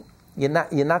thinking, you're not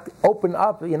open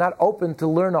to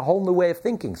learn a whole new way of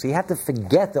thinking. So you have to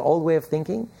forget the old way of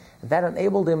thinking, and that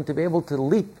enabled him to be able to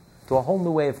leap to a whole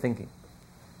new way of thinking.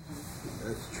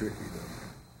 That's tricky,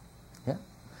 though. Yeah.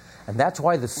 And that's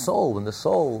why the soul, when the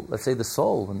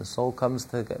soul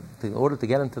comes in order to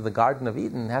get into the Garden of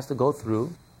Eden, has to go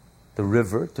through the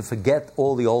river to forget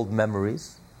all the old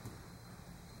memories.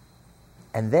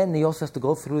 And then he also has to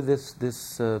go through this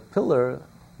pillar,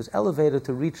 this elevator,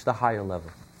 to reach the higher level.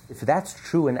 If that's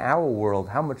true in our world,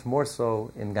 how much more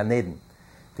so in Gan Eden?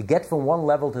 To get from one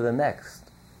level to the next,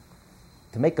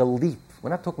 to make a leap. We're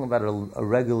not talking about a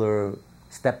regular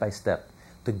step-by-step.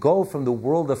 To go from the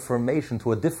world of formation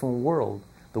to a different world,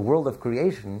 the world of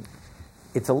creation,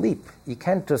 it's a leap. You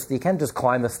can't just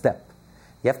climb a step.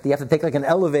 You have to take like an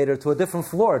elevator to a different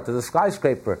floor, to the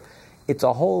skyscraper. It's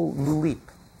a whole new leap.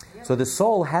 So the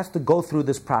soul has to go through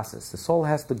this process. The soul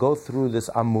has to go through this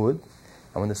amud,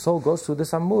 and when the soul goes through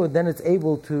this amud, then it's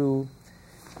able to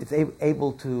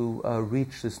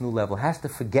reach this new level. It has to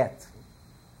forget.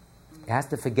 It has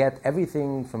to forget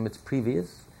everything from its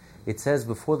previous. It says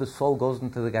before the soul goes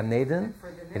into the Gan Eden,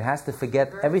 it has to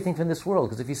forget everything from this world.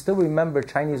 Because if you still remember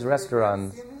Chinese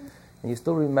restaurants, and you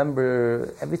still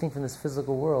remember everything from this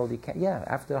physical world, you can't. Yeah,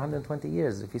 after 120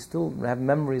 years, if you still have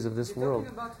memories of this world.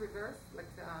 You're talking about reverse, like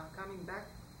coming back?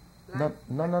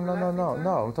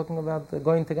 No. I'm talking about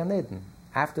going to Gan Eden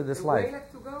after this life. Way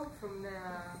like to go from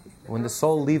when the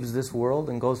soul leaves this world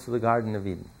and goes to the Garden of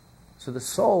Eden. So the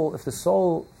soul, if the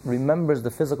soul remembers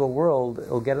the physical world,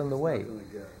 it'll get in the way.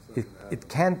 It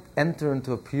can't enter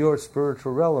into a pure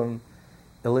spiritual realm.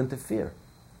 It'll interfere.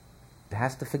 It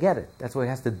has to forget it. That's why it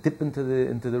has to dip into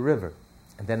the river,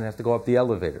 and then it has to go up the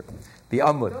elevator, the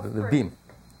amud, the beam.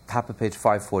 Top of page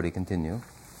 540. Continue.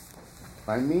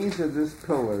 By means of this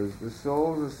pillar, the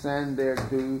souls ascend there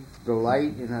to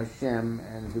delight in Hashem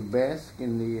and to bask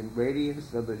in the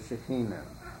radiance of the Shekhinah.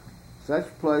 Such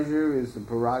pleasure is the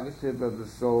prerogative of the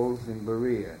souls in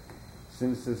Beriah,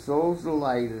 since the soul's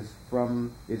delight is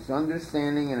from its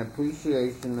understanding and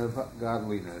appreciation of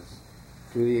godliness,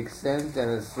 to the extent that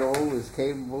a soul is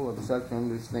capable of such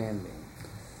understanding.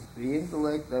 The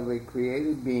intellect of a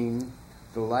created being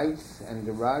delights and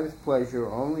derives pleasure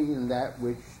only in that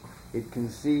which it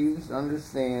conceives,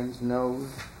 understands, knows,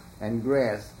 and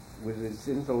grasps with its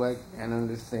intellect and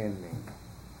understanding.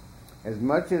 As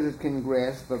much as it can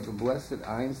grasp of the blessed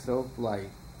Ein Sof light,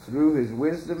 through his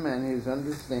wisdom and his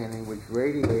understanding which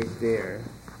radiate there,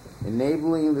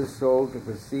 enabling the soul to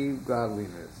perceive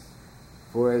godliness.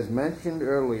 For as mentioned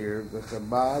earlier, the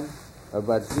Chabad of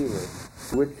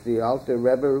Atzilus, which the Alter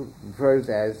Rebbe refers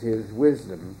as his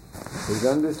wisdom, his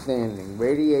understanding,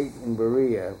 radiate in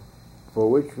Beriah, for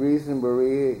which reason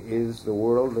Beriah is the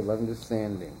world of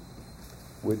understanding.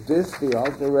 With this, the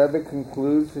Alter Rebbe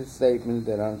concludes his statement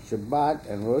that on Shabbat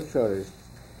and Rosh Chodesh,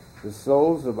 the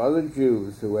souls of other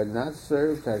Jews who had not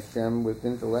served Hashem with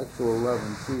intellectual love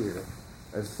and fear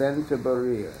ascend to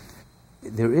Beriah.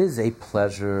 There is a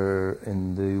pleasure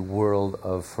in the world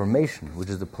of formation, which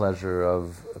is the pleasure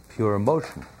of pure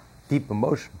emotion, deep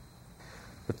emotion.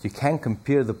 But you can't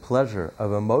compare the pleasure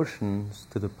of emotions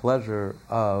to the pleasure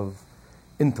of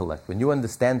intellect. When you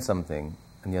understand something,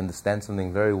 and you understand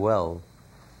something very well,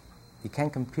 you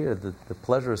can't compare. The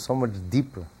pleasure is so much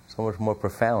deeper, so much more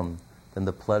profound than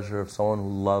the pleasure of someone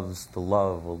who loves to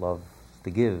love or loves to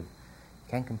give. You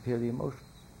can't compare the emotions.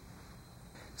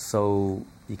 So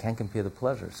you can't compare the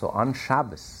pleasure. So on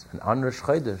Shabbos and on Rosh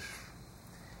Chodesh,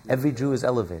 every Jew is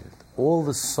elevated. All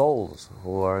the souls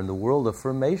who are in the world of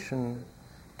formation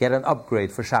get an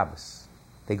upgrade for Shabbos.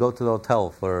 They go to the hotel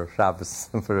for Shabbos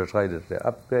and for Rosh Chodesh. They're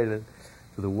upgraded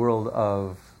to the world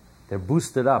of, they're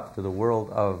boosted up to the world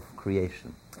of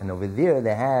creation. And over there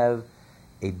they have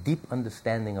a deep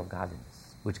understanding of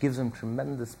godliness, which gives them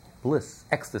tremendous bliss,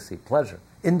 ecstasy, pleasure,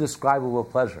 indescribable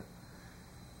pleasure.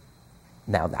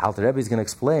 Now, the Alter Rebbe is going to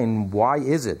explain why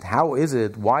is it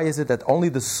that only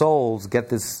the souls get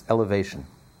this elevation.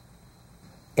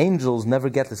 Angels never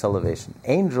get this elevation.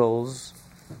 Angels,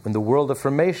 in the world of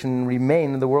formation,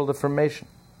 remain in the world of formation.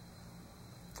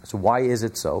 So why is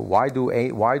it so? Why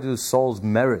do souls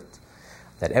merit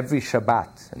that every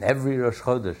Shabbat and every Rosh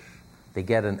Chodesh, they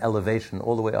get an elevation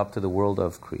all the way up to the world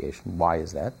of creation. Why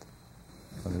is that?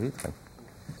 Want to read them?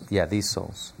 Yeah, these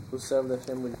souls who serve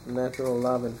Hashem with natural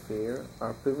love and fear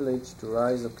are privileged to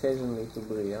rise occasionally to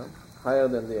Bria, higher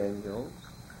than the angels,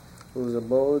 whose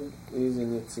abode is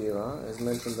in Yetzirah, as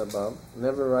mentioned above,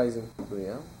 never rising to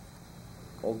Bria,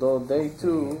 although they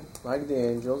too, like the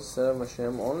angels, serve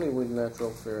Hashem only with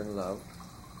natural fear and love.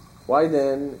 Why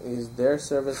then is their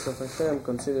service of Hashem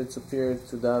considered superior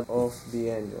to that of the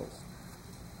angels?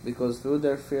 Because through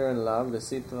their fear and love, the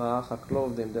Sitra Achah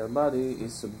clothed in their body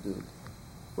is subdued.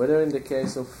 Whether in the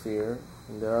case of fear,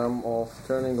 in the realm of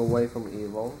turning away from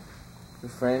evil,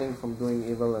 refraining from doing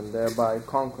evil and thereby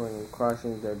conquering and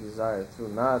crushing their desire through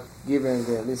not giving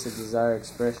the illicit desire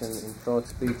expression in thought,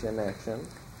 speech, and action,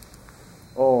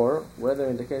 or whether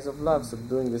in the case of love,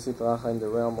 subduing the Sitra Achah in the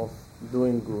realm of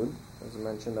doing good, as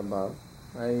mentioned above,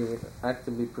 i.e.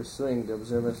 actively pursuing the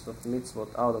observance of mitzvot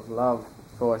out of love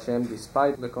for Hashem,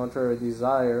 despite the contrary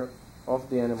desire of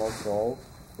the animal soul,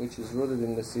 which is rooted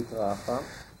in the Sitra Achah.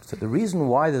 So the reason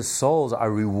why the souls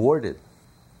are rewarded,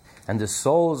 and the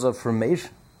souls of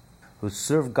formation, who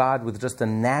serve God with just a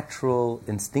natural,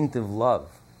 instinctive love,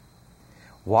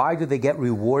 why do they get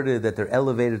rewarded that they're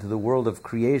elevated to the world of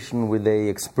creation where they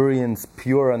experience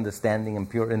pure understanding and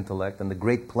pure intellect and the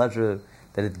great pleasure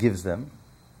that it gives them?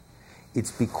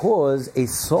 It's because a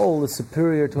soul is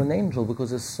superior to an angel,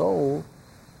 because a soul,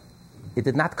 it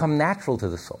did not come natural to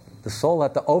the soul. The soul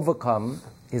had to overcome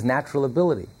his natural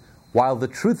ability. While the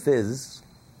truth is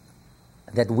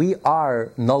that we are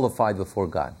nullified before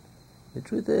God. The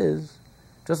truth is,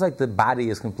 just like the body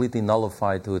is completely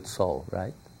nullified to its soul,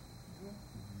 right?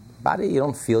 Body, you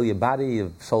don't feel your body,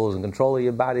 your soul is in control of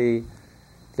your body.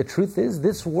 The truth is,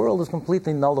 this world is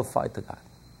completely nullified to God.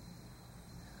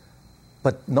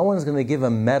 But no one's going to give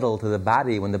a medal to the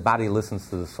body when the body listens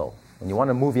to the soul. When you want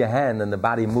to move your hand and the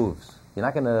body moves, you're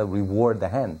not going to reward the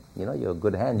hand. You know, you're a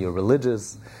good hand, you're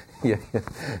religious,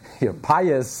 you're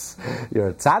pious, you're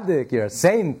a tzaddik, you're a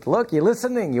saint. Look, you're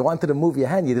listening. You wanted to move your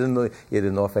hand. You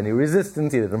didn't offer any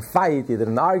resistance. You didn't fight. You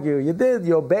didn't argue. You did.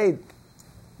 You obeyed.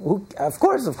 Of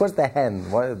course, the hand.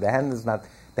 The hand is not.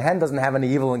 The hand doesn't have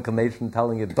any evil inclination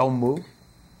telling you don't move.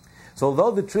 So,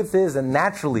 although the truth is, and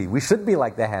naturally we should be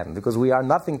like the hand, because we are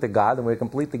nothing to God,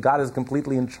 and God is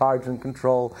completely in charge and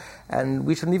control, and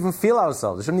we shouldn't even feel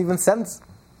ourselves. We shouldn't even sense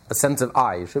a sense of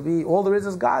I. It should be all there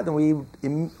is God, and we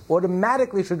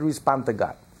automatically should respond to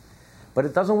God. But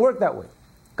it doesn't work that way.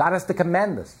 God has to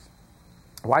command us.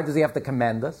 Why does He have to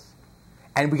command us?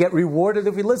 And we get rewarded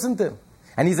if we listen to Him.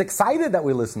 And He's excited that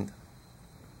we listen to Him.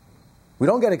 We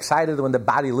don't get excited when the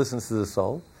body listens to the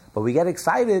soul, but we get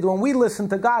excited when we listen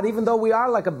to God, even though we are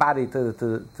like a body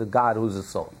to God who's a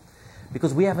soul.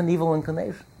 Because we have an evil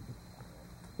inclination.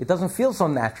 It doesn't feel so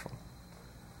natural.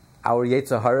 Our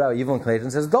Yetzer Hara, our evil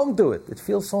inclination, says, don't do it. It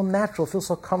feels so natural, feels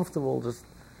so comfortable. Just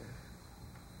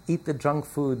eat the junk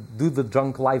food, do the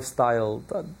junk lifestyle.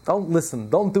 Don't listen.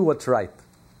 Don't do what's right.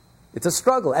 It's a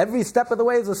struggle. Every step of the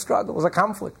way is a struggle. It's a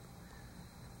conflict.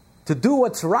 To do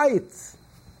what's right,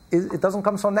 it doesn't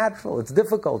come so natural. It's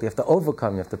difficult. You have to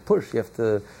overcome. You have to push. You have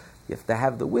to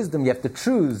have the wisdom. You have to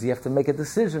choose. You have to make a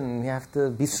decision. You have to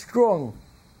be strong.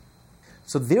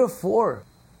 So therefore,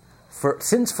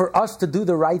 since for us to do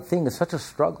the right thing is such a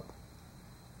struggle,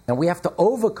 and we have to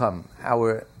overcome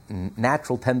our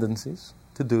natural tendencies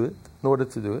to do it, in order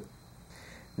to do it,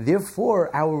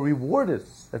 therefore our reward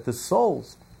is that the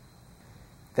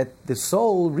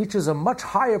soul reaches a much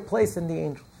higher place than the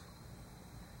angels.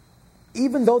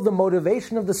 Even though the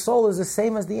motivation of the soul is the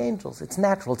same as the angels. It's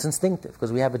natural, it's instinctive,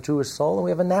 because we have a Jewish soul and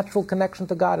we have a natural connection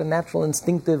to God, a natural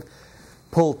instinctive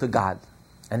pull to God.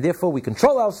 And therefore we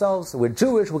control ourselves. We're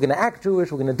Jewish, we're going to act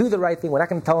Jewish, we're going to do the right thing, we're not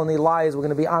going to tell any lies, we're going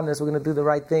to be honest, we're going to do the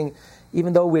right thing,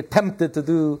 even though we're tempted to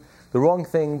do the wrong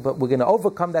thing, but we're going to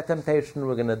overcome that temptation,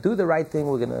 we're going to do the right thing,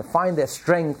 we're going to find the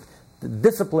strength, the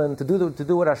discipline to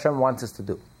do what Hashem wants us to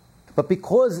do. But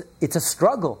because it's a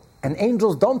struggle, and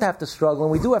angels don't have to struggle,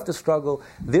 and we do have to struggle,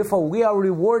 therefore we are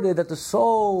rewarded that the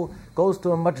soul goes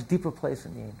to a much deeper place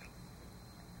in the angel.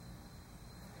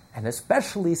 And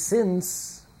especially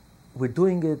since we're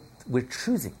doing it, we're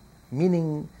choosing,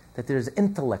 meaning that there's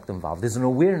intellect involved, there's an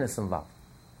awareness involved.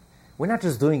 We're not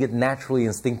just doing it naturally,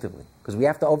 instinctively, because we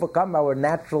have to overcome our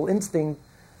natural instinct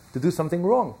to do something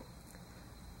wrong.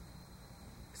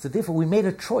 So therefore we made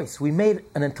a choice, we made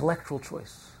an intellectual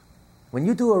choice. When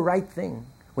you do a right thing,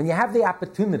 when you have the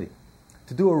opportunity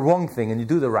to do a wrong thing and you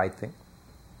do the right thing,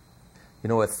 you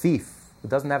know, a thief who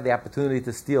doesn't have the opportunity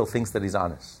to steal thinks that he's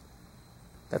honest.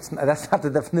 That's not the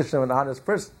definition of an honest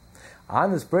person. An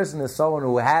honest person is someone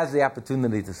who has the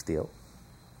opportunity to steal,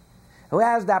 who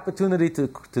has the opportunity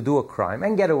to do a crime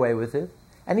and get away with it,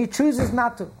 and he chooses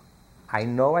not to. I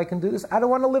know I can do this. I don't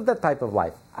want to live that type of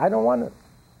life. I don't want it.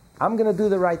 I'm going to do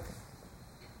the right thing.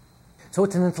 So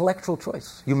it's an intellectual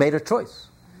choice. You made a choice.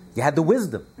 You had the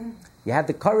wisdom. You had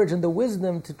the courage and the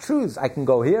wisdom to choose. I can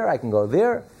go here, I can go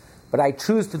there, but I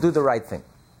choose to do the right thing.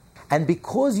 And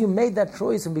because you made that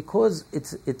choice, and because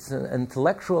it's an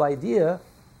intellectual idea,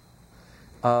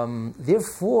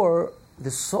 therefore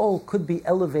the soul could be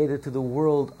elevated to the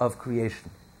world of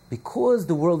creation. Because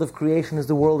the world of creation is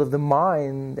the world of the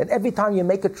mind, and every time you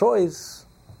make a choice,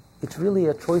 it's really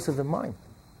a choice of the mind.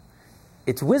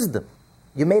 It's wisdom.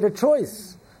 You made a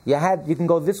choice. You can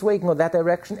go this way, you can go that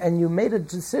direction, and you made a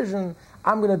decision,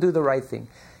 I'm going to do the right thing.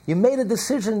 You made a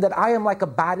decision that I am like a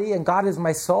body and God is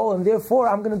my soul, and therefore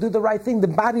I'm going to do the right thing. The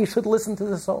body should listen to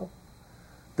the soul.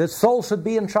 The soul should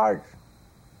be in charge.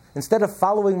 Instead of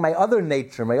following my other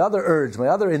nature, my other urge, my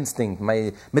other instinct,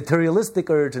 my materialistic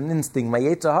urge and instinct, my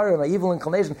Yetzer Hara, my evil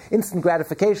inclination, instant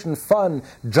gratification, fun,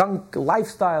 junk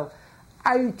lifestyle,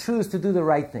 I choose to do the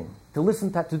right thing,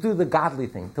 to do the godly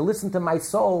thing, to listen to my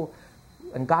soul,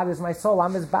 and God is my soul,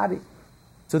 I'm His body.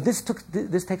 So this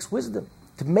takes wisdom.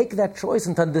 To make that choice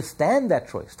and to understand that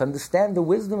choice, to understand the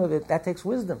wisdom of it, that takes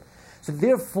wisdom. So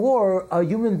therefore, a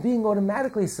human being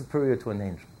automatically is superior to an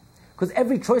angel. Because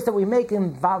every choice that we make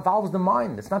involves the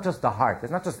mind. It's not just the heart.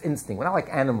 It's not just instinct. We're not like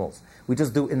animals. We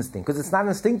just do instinct. Because it's not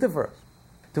instinctive for us.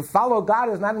 To follow God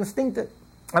is not instinctive.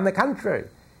 On the contrary,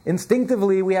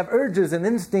 instinctively we have urges and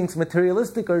instincts,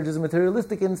 materialistic urges,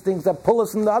 materialistic instincts that pull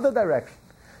us in the other direction.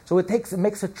 So it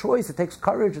makes a choice. It takes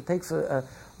courage. It takes a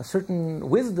certain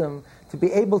wisdom to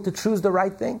be able to choose the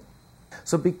right thing.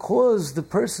 So because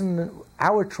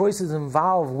our choices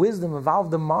involve wisdom, involve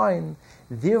the mind,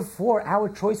 therefore our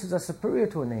choices are superior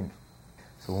to an angel.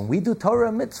 So when we do Torah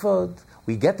and mitzvot,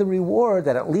 we get the reward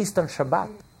that at least on Shabbat,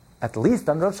 at least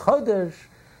on Rosh Chodesh,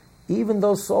 even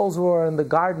those souls who are in the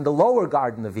garden, the lower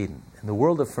garden of Eden, in the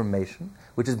world of formation,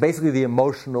 which is basically the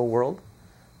emotional world,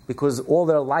 because all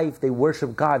their life they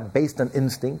worship God based on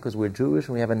instinct, because we're Jewish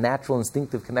and we have a natural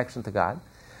instinctive connection to God.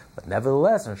 But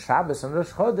nevertheless, on Shabbos and Rosh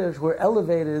Chodesh, we're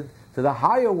elevated to the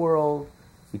higher world.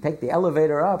 We take the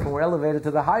elevator up and we're elevated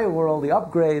to the higher world, the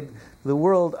upgrade, the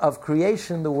world of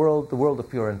creation, the world of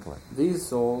pure intellect. These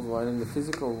souls, while in the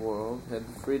physical world, had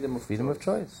freedom of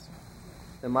choice.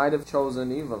 They might have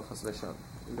chosen evil, chas v'shalom,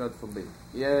 God forbid.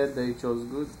 Yet they chose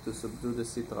good to subdue the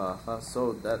Sitra Achra,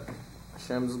 so that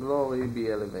Hashem's glory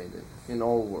be elevated in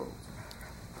all worlds,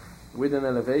 with an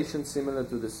elevation similar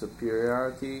to the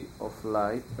superiority of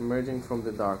light emerging from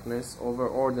the darkness over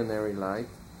ordinary light,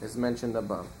 as mentioned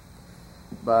above.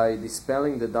 By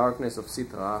dispelling the darkness of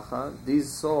Sitra Achra, these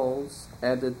souls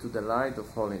added to the light of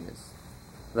holiness.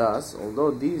 Thus,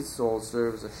 although these souls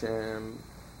serve Hashem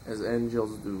as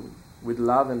angels do, with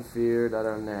love and fear that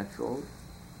are natural,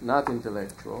 not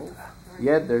intellectual,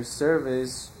 yet their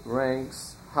service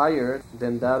ranks higher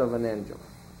than that of an angel.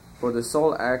 For the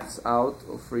soul acts out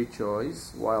of free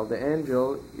choice, while the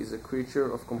angel is a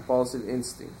creature of compulsive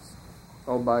instincts,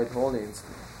 albeit holy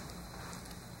instincts.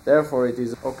 Therefore, it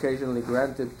is occasionally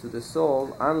granted to the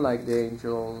soul, unlike the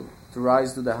angel, to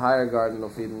rise to the higher garden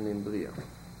of Eden in Bria.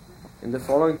 In the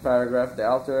following paragraph, the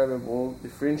Alter Rebbe will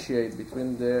differentiate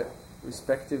between the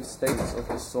respective states of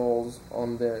the souls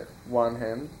on the one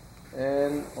hand,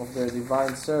 and of their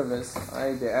divine service,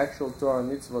 i.e. the actual Torah and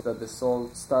mitzvah that the soul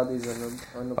studies and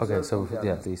observes.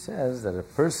 Okay, so he says that a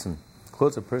person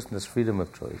has freedom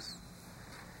of choice,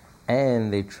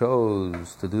 and they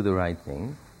chose to do the right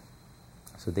thing,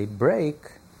 so they break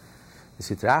the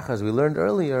Sitra Achra, as we learned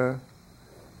earlier,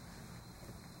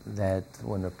 that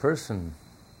when a person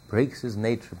breaks his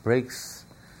nature, breaks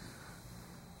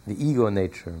the ego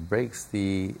nature, breaks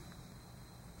the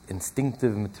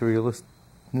instinctive materialist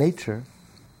nature,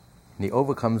 and he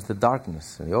overcomes the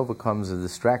darkness, and he overcomes the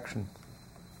distraction,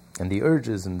 and the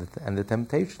urges and the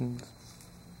temptations,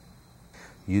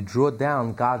 you draw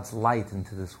down God's light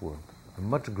into this world, a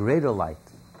much greater light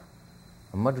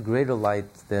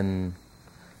than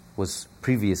was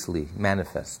previously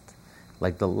manifest.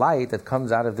 Like the light that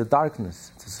comes out of the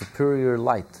darkness. It's a superior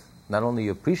light. Not only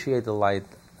you appreciate the light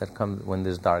that comes when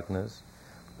there's darkness,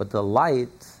 but the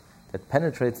light that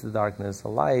penetrates the darkness, the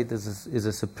light is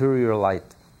a superior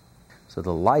light. So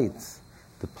the light,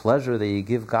 the pleasure that you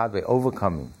give God by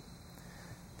overcoming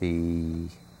the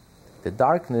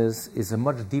darkness is a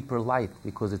much deeper light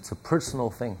because it's a personal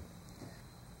thing.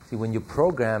 See, when you're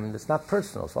programmed, it's not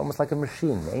personal. It's almost like a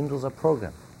machine. The angels are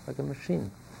programmed like a machine.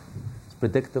 It's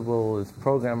predictable. It's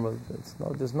programmed.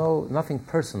 There's nothing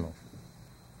personal.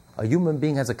 A human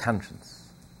being has a conscience.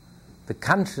 The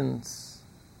conscience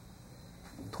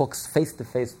talks face to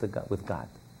face with God.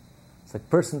 It's like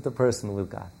person to person with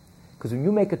God. Because when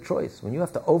you make a choice, when you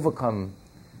have to overcome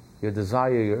your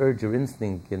desire, your urge, your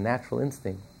instinct, your natural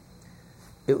instinct,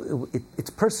 it's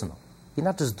personal. You're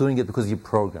not just doing it because you're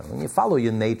programmed. When you follow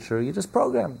your nature, you're just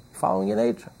programmed, following your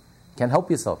nature. You can't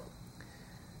help yourself.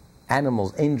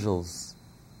 Animals, angels,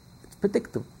 it's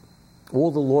predictable.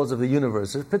 All the laws of the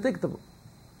universe are predictable.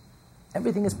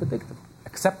 Everything is predictable,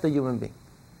 except a human being.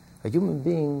 A human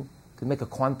being could make a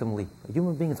quantum leap. A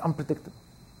human being is unpredictable.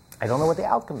 I don't know what the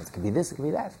outcome is. It could be this, it could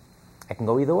be that. I can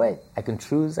go either way. I can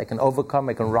choose, I can overcome,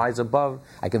 I can rise above,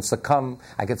 I can succumb,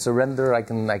 I can surrender, I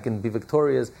can be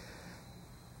victorious.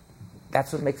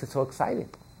 That's what makes it so exciting.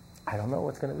 I don't know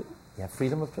what's going to be. You have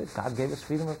freedom of choice. God gave us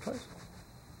freedom of choice.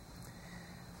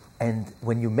 And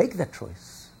when you make that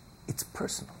choice, it's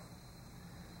personal.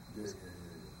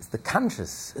 It's the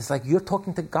conscious. It's like you're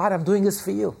talking to God, I'm doing this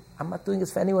for you. I'm not doing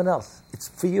this for anyone else. It's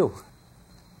for you.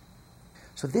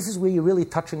 So this is where you're really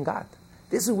touching God.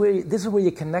 This is where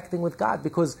you're connecting with God,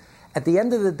 because at the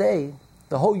end of the day,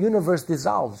 the whole universe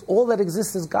dissolves. All that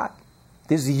exists is God.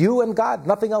 There's you and God.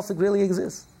 Nothing else that really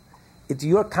exists. It's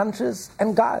your conscious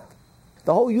and God.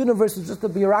 The whole universe is just a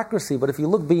bureaucracy, but if you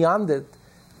look beyond it,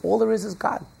 all there is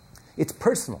God. It's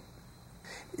personal.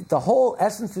 The whole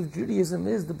essence of Judaism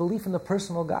is the belief in the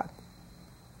personal God.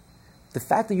 The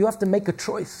fact that you have to make a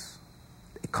choice,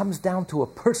 it comes down to a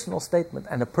personal statement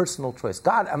and a personal choice.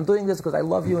 God, I'm doing this because I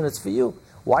love you and it's for you.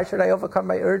 Why should I overcome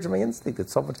my urge and my instinct?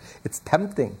 It's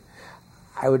tempting.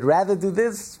 I would rather do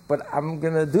this, but I'm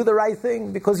going to do the right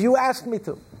thing because you asked me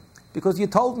to, because you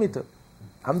told me to.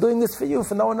 I'm doing this for you,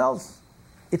 for no one else.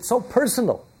 It's so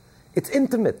personal. It's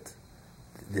intimate.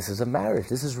 This is a marriage.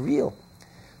 This is real.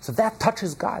 So that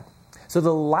touches God. So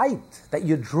the light that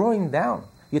you're drawing down,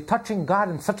 you're touching God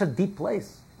in such a deep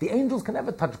place. The angels can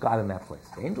never touch God in that place.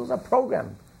 The angels are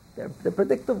programmed. They're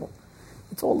predictable.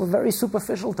 It's all very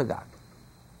superficial to God.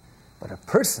 But a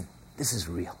person, this is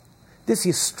real. This,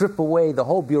 you strip away the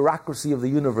whole bureaucracy of the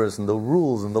universe and the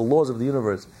rules and the laws of the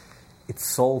universe. It's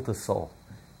soul to soul.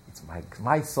 It's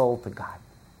my soul to God.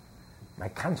 My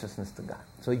consciousness to God.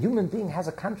 So a human being has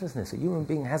a consciousness. A human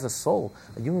being has a soul.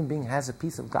 A human being has a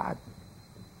piece of God.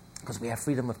 Because we have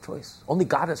freedom of choice. Only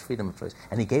God has freedom of choice.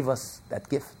 And He gave us that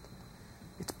gift.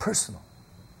 It's personal.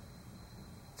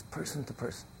 It's person to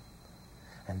person.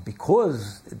 And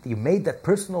because you made that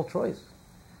personal choice,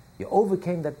 you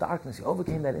overcame that darkness, you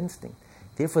overcame that instinct.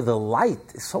 Therefore the light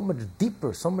is so much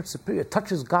deeper, so much superior. It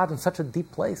touches God in such a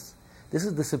deep place. This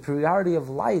is the superiority of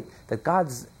light,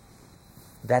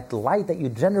 that light that you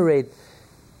generate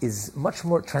is much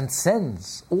more,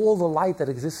 transcends all the light that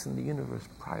exists in the universe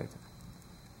prior to it.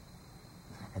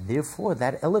 And therefore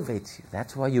that elevates you.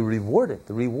 That's why you reward it.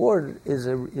 The reward is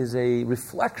a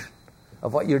reflection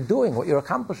of what you're doing, what you're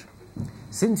accomplishing.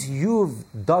 Since you've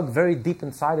dug very deep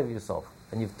inside of yourself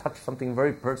and you've touched something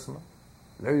very personal,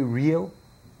 very real,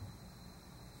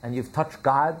 and you've touched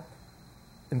God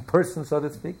in person, so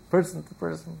to speak, person to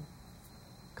person,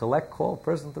 collect call,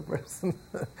 person to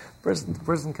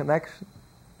person connection.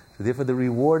 So therefore the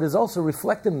reward is also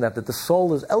reflected in that the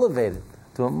soul is elevated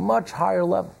to a much higher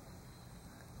level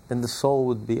than the soul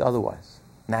would be otherwise,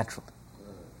 naturally.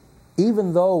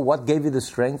 Even though what gave you the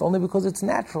strength? Only because it's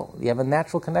natural. You have a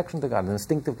natural connection to God, an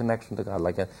instinctive connection to God,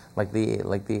 like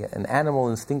an animal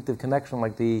instinctive connection,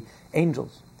 like the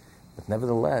angels. But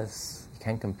nevertheless, you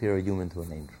can't compare a human to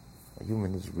an angel. A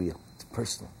human is real. It's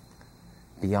personal.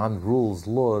 Beyond rules,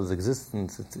 laws,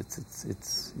 existence,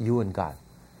 it's you and God.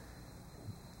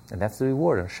 And that's the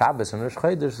reward. On Shabbos and Rosh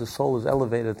Chodesh, the soul is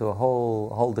elevated to a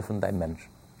whole different dimension,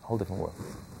 a whole different world.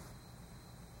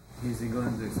 Is he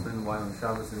going to explain why on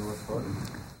Shabbos and Rosh Chodesh?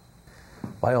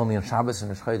 Why only on Shabbos and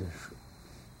Rosh Chodesh?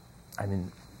 I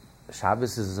mean,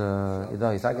 Shabbos is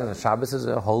Shabbos is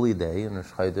a holy day, and Rosh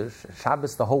Chodesh,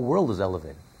 Shabbos, the whole world is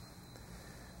elevated.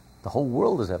 The whole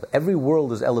world is elevated. Every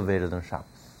world is elevated on Shabbos.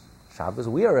 Shabbos,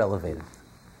 we are elevated.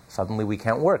 Suddenly we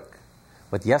can't work.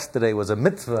 What yesterday was a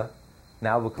mitzvah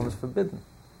now becomes forbidden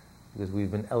because we've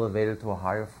been elevated to a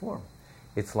higher form.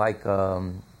 It's like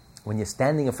when you're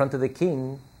standing in front of the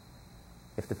king,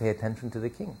 you have to pay attention to the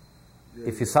king.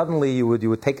 If you suddenly you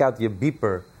would take out your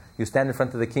beeper, you stand in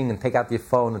front of the king and take out your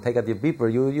phone and take out your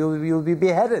beeper, you would be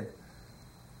beheaded.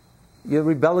 You're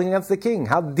rebelling against the king.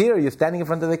 How dare you standing in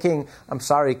front of the king? I'm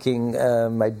sorry, king,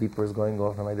 my beeper is going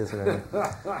off and my this and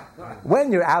that.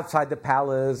 When you're outside the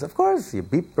palace, of course, your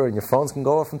beeper and your phones can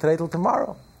go off from today till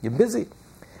tomorrow. You're busy.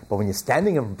 But when you're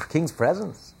standing in the king's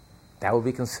presence, that would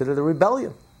be considered a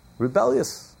rebellion.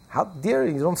 Rebellious. How dare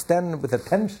you? You don't stand with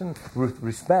attention, with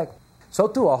respect. So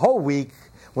too, a whole week,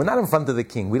 we're not in front of the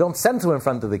king. We don't center in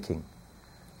front of the king.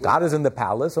 God is in the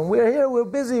palace, and we're here, we're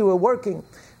busy, we're working.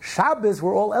 Shabbos,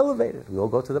 we're all elevated. We all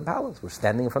go to the palace. We're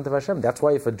standing in front of Hashem. That's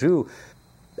why if a Jew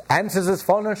answers his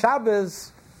phone on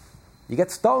Shabbos, you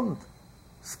get stoned.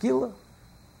 Skila.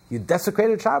 You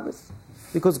desecrated Shabbos.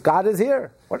 Because God is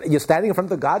here. What, you're standing in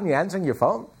front of God and you're answering your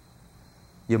phone?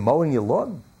 You're mowing your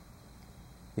lawn?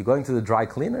 You're going to the dry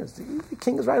cleaners? The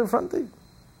king is right in front of you.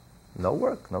 No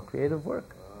work, no creative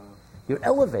work. You're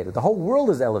elevated. The whole world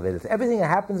is elevated. Everything that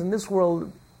happens in this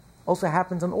world also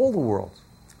happens in all the worlds.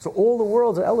 So all the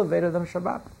worlds are elevated on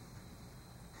Shabbat.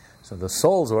 So the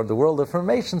souls, or the world of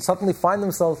formation, suddenly find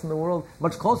themselves in the world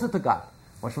much closer to God,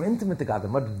 much more intimate to God,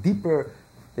 and much deeper.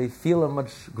 They feel a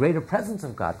much greater presence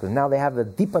of God, because now they have a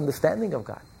deep understanding of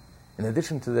God. In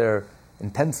addition to their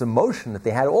intense emotion that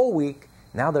they had all week,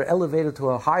 now they're elevated to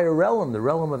a higher realm, the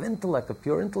realm of intellect, of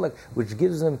pure intellect, which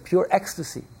gives them pure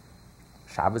ecstasy.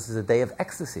 Shabbos is a day of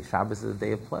ecstasy. Shabbos is a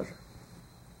day of pleasure.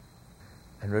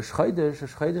 And Rosh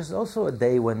Chodesh is also a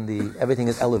day when everything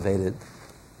is elevated.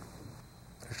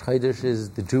 Rosh Chodesh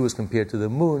is, the Jew is compared to the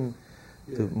moon.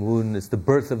 The moon is the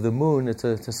birth of the moon. It's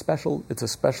a special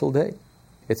day.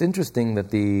 It's interesting that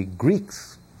the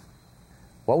Greeks,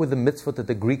 what were the mitzvot that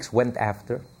the Greeks went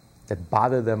after that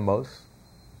bothered them most?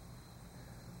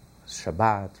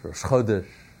 Shabbat, Rosh Chodesh,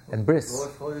 and Bris. Rosh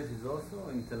Chodesh is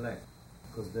also intellect,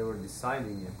 because they were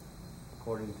deciding it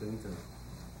according to intellect.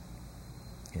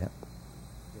 Yeah.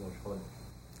 Rosh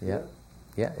Chodesh.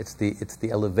 Yeah. It's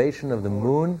the elevation of the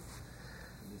moon,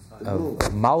 of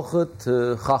Malchut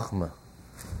to Chachma.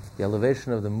 The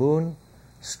elevation of the moon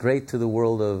straight to the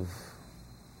world of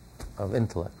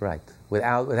intellect, right?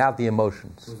 Without the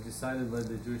emotions. It was decided by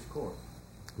the Jewish court.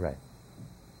 Right.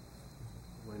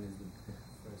 When is the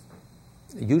first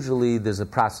time? Usually there's a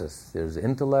process. There's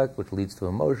intellect, which leads to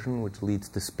emotion, which leads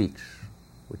to speech,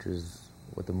 which is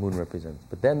what the moon represents.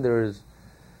 But then there's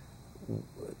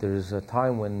a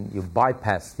time when you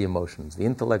bypass the emotions. The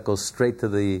intellect goes straight to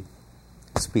the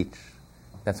speech.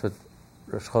 That's what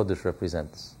Rosh Chodesh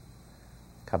represents,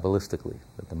 Kabbalistically.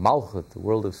 That the Malchut, the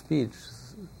world of speech,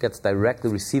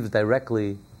 receives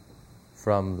directly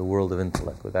from the world of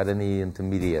intellect, without any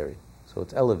intermediary. So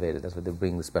it's elevated. That's why they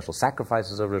bring the special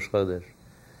sacrifices of Rosh Chodesh.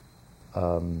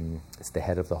 It's the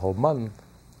head of the whole month.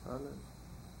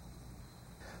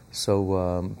 So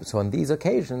on these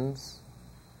occasions,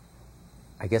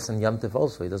 I guess in Yom Tov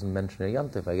also, he doesn't mention a Yom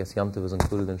Tov. I guess Yom Tov is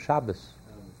included in Shabbos.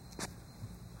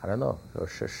 I don't know.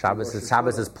 Shabbos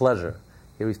is pleasure.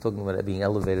 Here he's talking about it being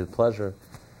elevated pleasure.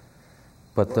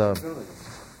 But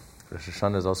Rosh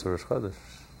Hashanah is also Rosh Chodesh.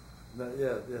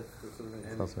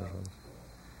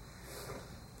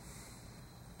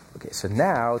 Okay,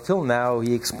 so till now,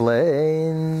 he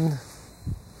explained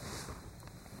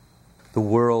the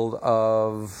world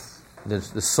of the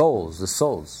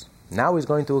souls. Now he's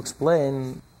going to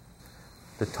explain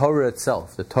the Torah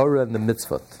itself, the Torah and the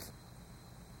mitzvot.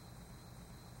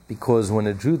 Because when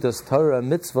a Jew does Torah and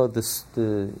mitzvah,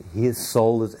 his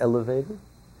soul is elevated,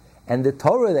 and the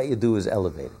Torah that you do is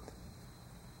elevated.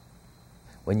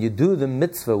 When you do the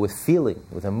mitzvah with feeling,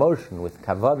 with emotion, with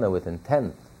kavanah, with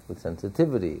intent, with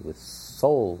sensitivity, with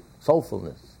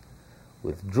soulfulness,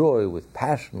 with joy, with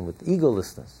passion, with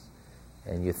egolessness,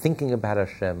 and you're thinking about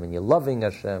Hashem, and you're loving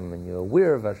Hashem, and you're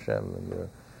aware of Hashem, and your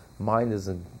mind is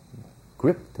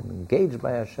gripped and engaged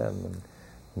by Hashem, and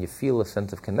you feel a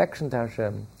sense of connection to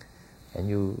Hashem, and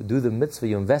you do the mitzvah,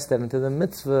 you invest that into the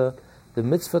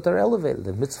mitzvot are elevated,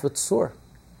 the mitzvot soar.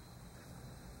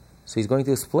 So he's going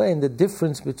to explain the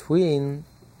difference between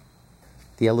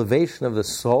the elevation of the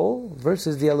soul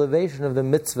versus the elevation of the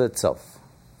mitzvah itself.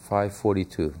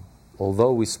 542.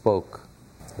 Although we spoke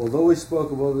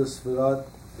above the Sfirot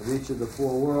of each of the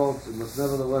four worlds, it must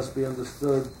nevertheless be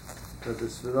understood that the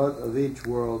Sfirot of each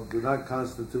world do not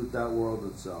constitute that world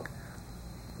itself.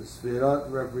 The Sfirot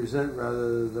represent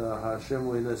rather the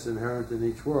Hashemliness inherent in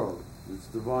each world, its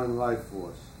divine life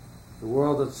force. The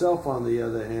world itself, on the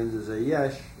other hand, is a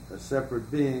yesh, a separate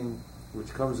being,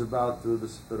 which comes about through the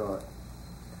Sfirot.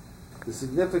 The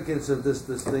significance of this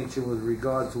distinction with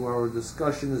regard to our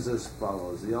discussion is as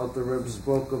follows. The Alter Rebbe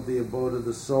spoke of the abode of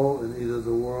the soul in either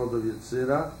the world of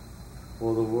Yetzirah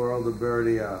or the world of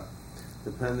Beriah,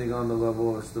 depending on the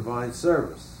level of its divine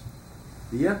service.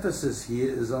 The emphasis here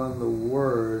is on the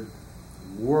word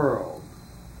world.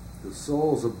 The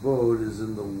soul's abode is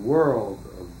in the world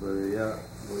of Beriah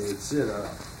or Yetzirah,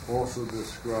 also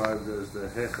described as the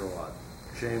Hechelot,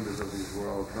 chambers of these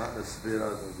worlds, not the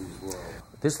Sfirot of these worlds.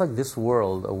 Just like this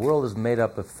world, a world is made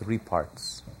up of three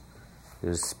parts.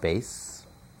 There's space,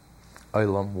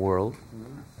 olam, world,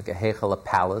 like a heichal, a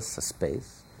palace, a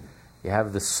space. You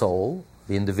have the soul,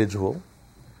 the individual,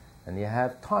 and you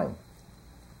have time.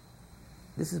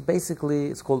 This is basically,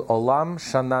 it's called Olam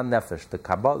Shana Nefesh. The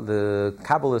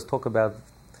Kabbalists talk about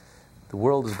the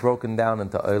world is broken down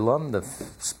into Olam, the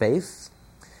space,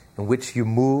 in which you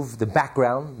move, the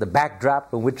background, the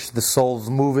backdrop in which the souls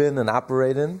move in and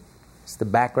operate in. It's the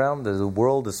background, there's the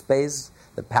world, the space,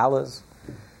 the palace,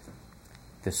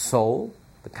 the soul,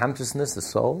 the consciousness, the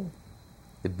soul,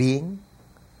 the being,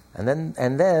 and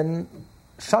then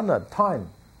Shana, time,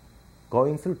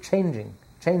 going through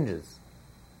changes.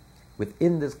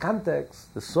 Within this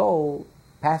context, the soul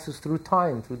passes through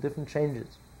time, through different changes.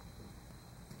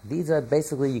 These are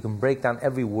basically, you can break down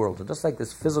every world. So just like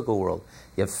this physical world,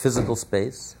 you have physical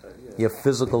space, you have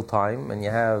physical time, and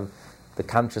you have the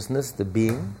consciousness, the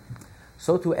being.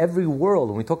 So to every world,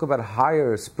 when we talk about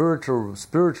higher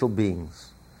spiritual beings,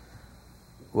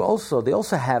 they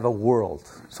also have a world,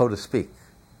 so to speak.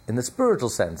 In the spiritual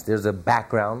sense, there's a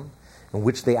background in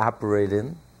which they operate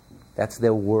in. That's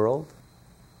their world.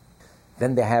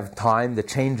 Then they have time, the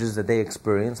changes that they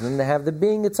experience, and then they have the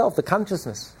being itself, the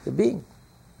consciousness, the being.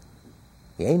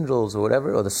 The angels or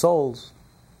whatever, or the souls.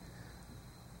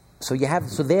 So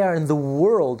they are in the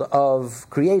world of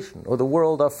creation, or the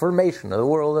world of formation, or the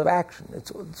world of action.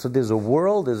 So there's a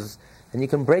world, and you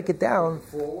can break it down.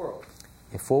 4 worlds.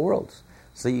 In 4 worlds.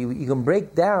 So you can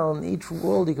break down, each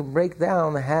world you can break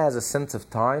down has a sense of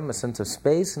time, a sense of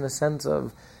space, and a sense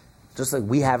of, just like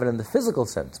we have it in the physical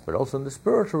sense, but also in the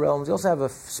spiritual realms, you also have a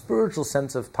spiritual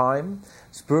sense of time,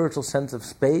 spiritual sense of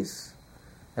space,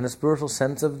 and a spiritual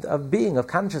sense of being, of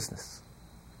consciousness.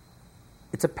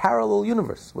 It's a parallel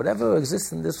universe. Whatever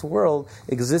exists in this world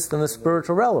exists in the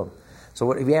spiritual realm.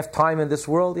 So if you have time in this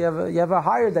world, you have a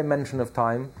higher dimension of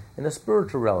time in the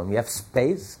spiritual realm. You have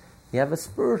space, you have a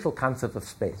spiritual concept of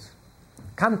space.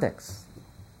 Context.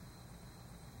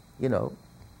 The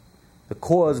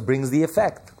cause brings the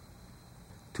effect.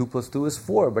 2 + 2 is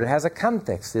 4, but it has a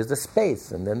context. There's a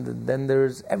space, and then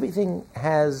there's everything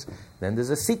has. Then there's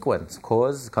a sequence.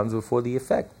 Cause comes before the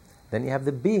effect. Then you have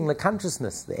the being, the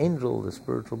consciousness, the angel, the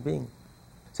spiritual being.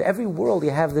 So every world you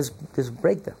have this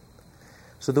breakdown.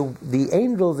 So the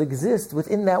angels exist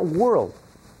within that world.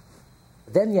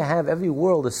 Then you have every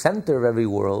world. The center of every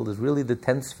world is really the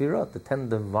 10 Sfirot, the 10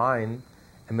 divine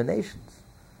emanations,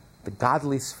 the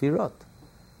godly Sfirot,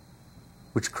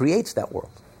 which creates that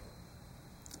world.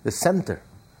 The center,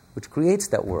 which creates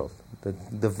that world.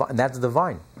 That's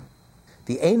divine.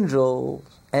 The angels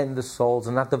and the souls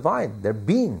are not divine. They're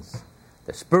beings.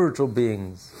 They're spiritual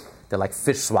beings. They're like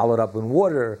fish swallowed up in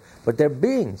water, but they're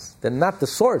beings. They're not the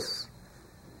source.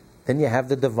 Then you have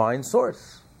the divine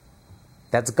source.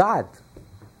 That's God.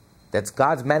 That's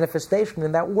God's manifestation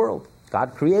in that world.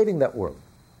 God creating that world.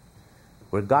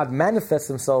 Where God manifests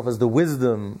himself as the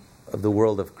wisdom of the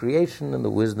world of creation and the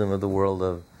wisdom of the world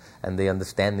of, and the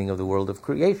understanding of the world of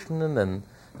creation, and then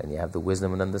you have the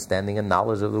wisdom and understanding and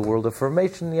knowledge of the world of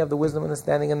formation, you have the wisdom,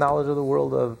 understanding, and knowledge of the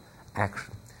world of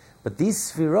action. But these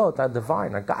Sfirot are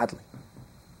divine, are godly.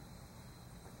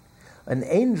 An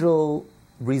angel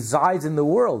resides in the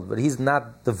world, but he's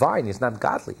not divine, he's not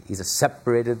godly. He's a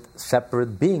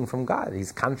separate being from God.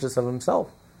 He's conscious of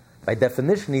himself. By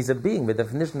definition, he's a being. By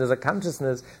definition, there's a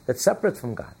consciousness that's separate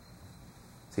from God.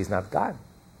 So he's not God.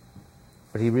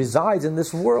 But he resides in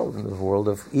this world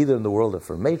of, either in the world of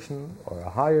formation or a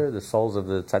higher, the souls of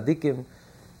the tzaddikim,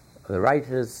 the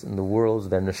righteous, in the worlds,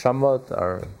 their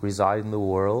neshamot reside in the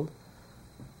world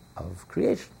of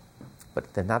creation.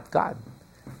 But they're not God.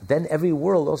 Then every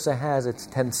world also has its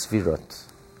 10 Sfirot.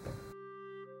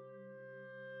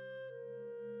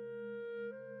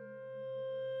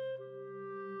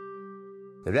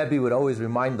 The Rebbe would always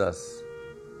remind us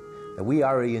that we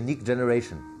are a unique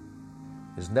generation.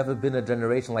 There's never been a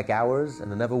generation like ours,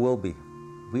 and there never will be.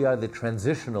 We are the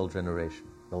transitional generation,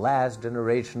 the last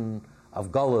generation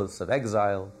of Golus, of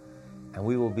exile, and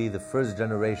we will be the first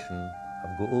generation of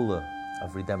Geula,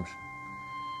 of redemption.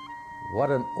 What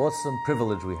an awesome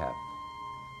privilege we have,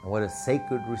 and what a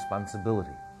sacred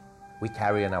responsibility we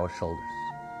carry on our shoulders.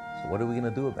 So what are we going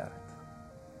to do about it?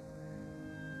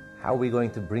 How are we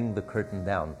going to bring the curtain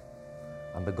down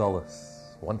on the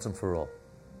Golus once and for all?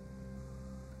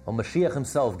 Well, Mashiach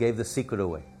himself gave the secret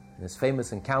away in his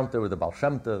famous encounter with the Baal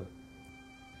Shem Tov.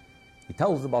 He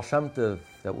tells the Baal Shem Tov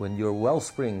that when your well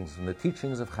springs and the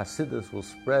teachings of Hasidus will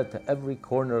spread to every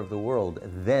corner of the world,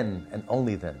 then and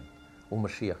only then will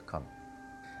Mashiach come.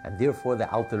 And therefore the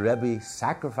Alter Rebbe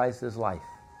sacrificed his life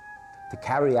to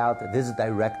carry out this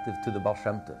directive to the Baal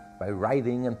Shem Tov by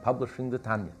writing and publishing the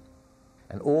Tanya.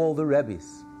 And all the Rebbes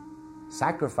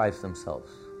sacrificed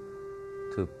themselves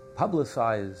to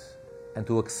publicize and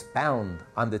to expound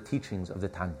on the teachings of the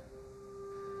Tanya.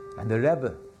 And the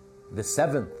Rebbe, the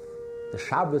 7th, the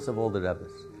Shabbos of all the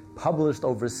Rebbes, published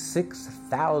over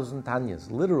 6,000 Tanyas,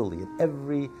 literally in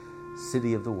every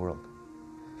city of the world.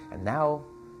 And now,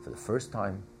 for the first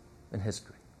time in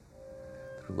history,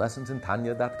 through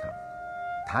lessonsintanya.com,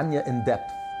 Tanya in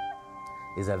Depth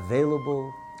is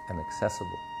available and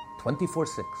accessible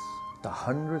 24/6 to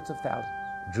hundreds of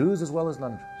thousands, Jews as well as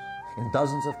non-Jews, in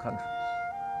dozens of countries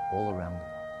all around the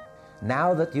world.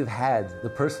 Now that you've had the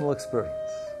personal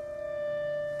experience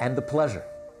and the pleasure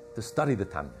to study the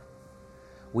Tanya,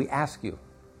 we ask you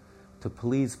to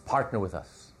please partner with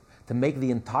us to make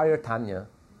the entire Tanya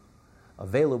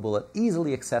available and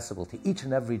easily accessible to each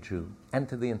and every Jew and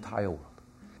to the entire world.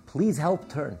 Please help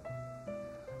turn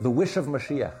the wish of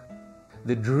Mashiach,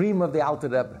 the dream of the Alter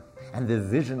Rebbe, and the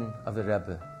vision of the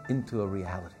Rebbe into a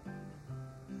reality.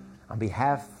 On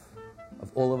behalf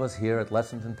of all of us here at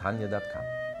lessonsintanya.com,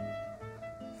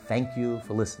 thank you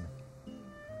for listening.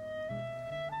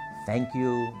 Thank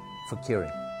you for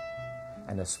caring.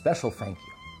 And a special thank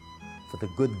you for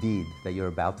the good deed that you're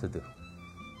about to do.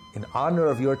 In honor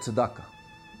of your tzedakah,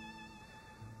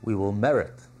 we will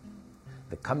merit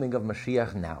the coming of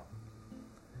Mashiach now,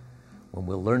 when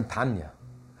we'll learn Tanya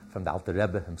from the Alter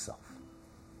Rebbe himself.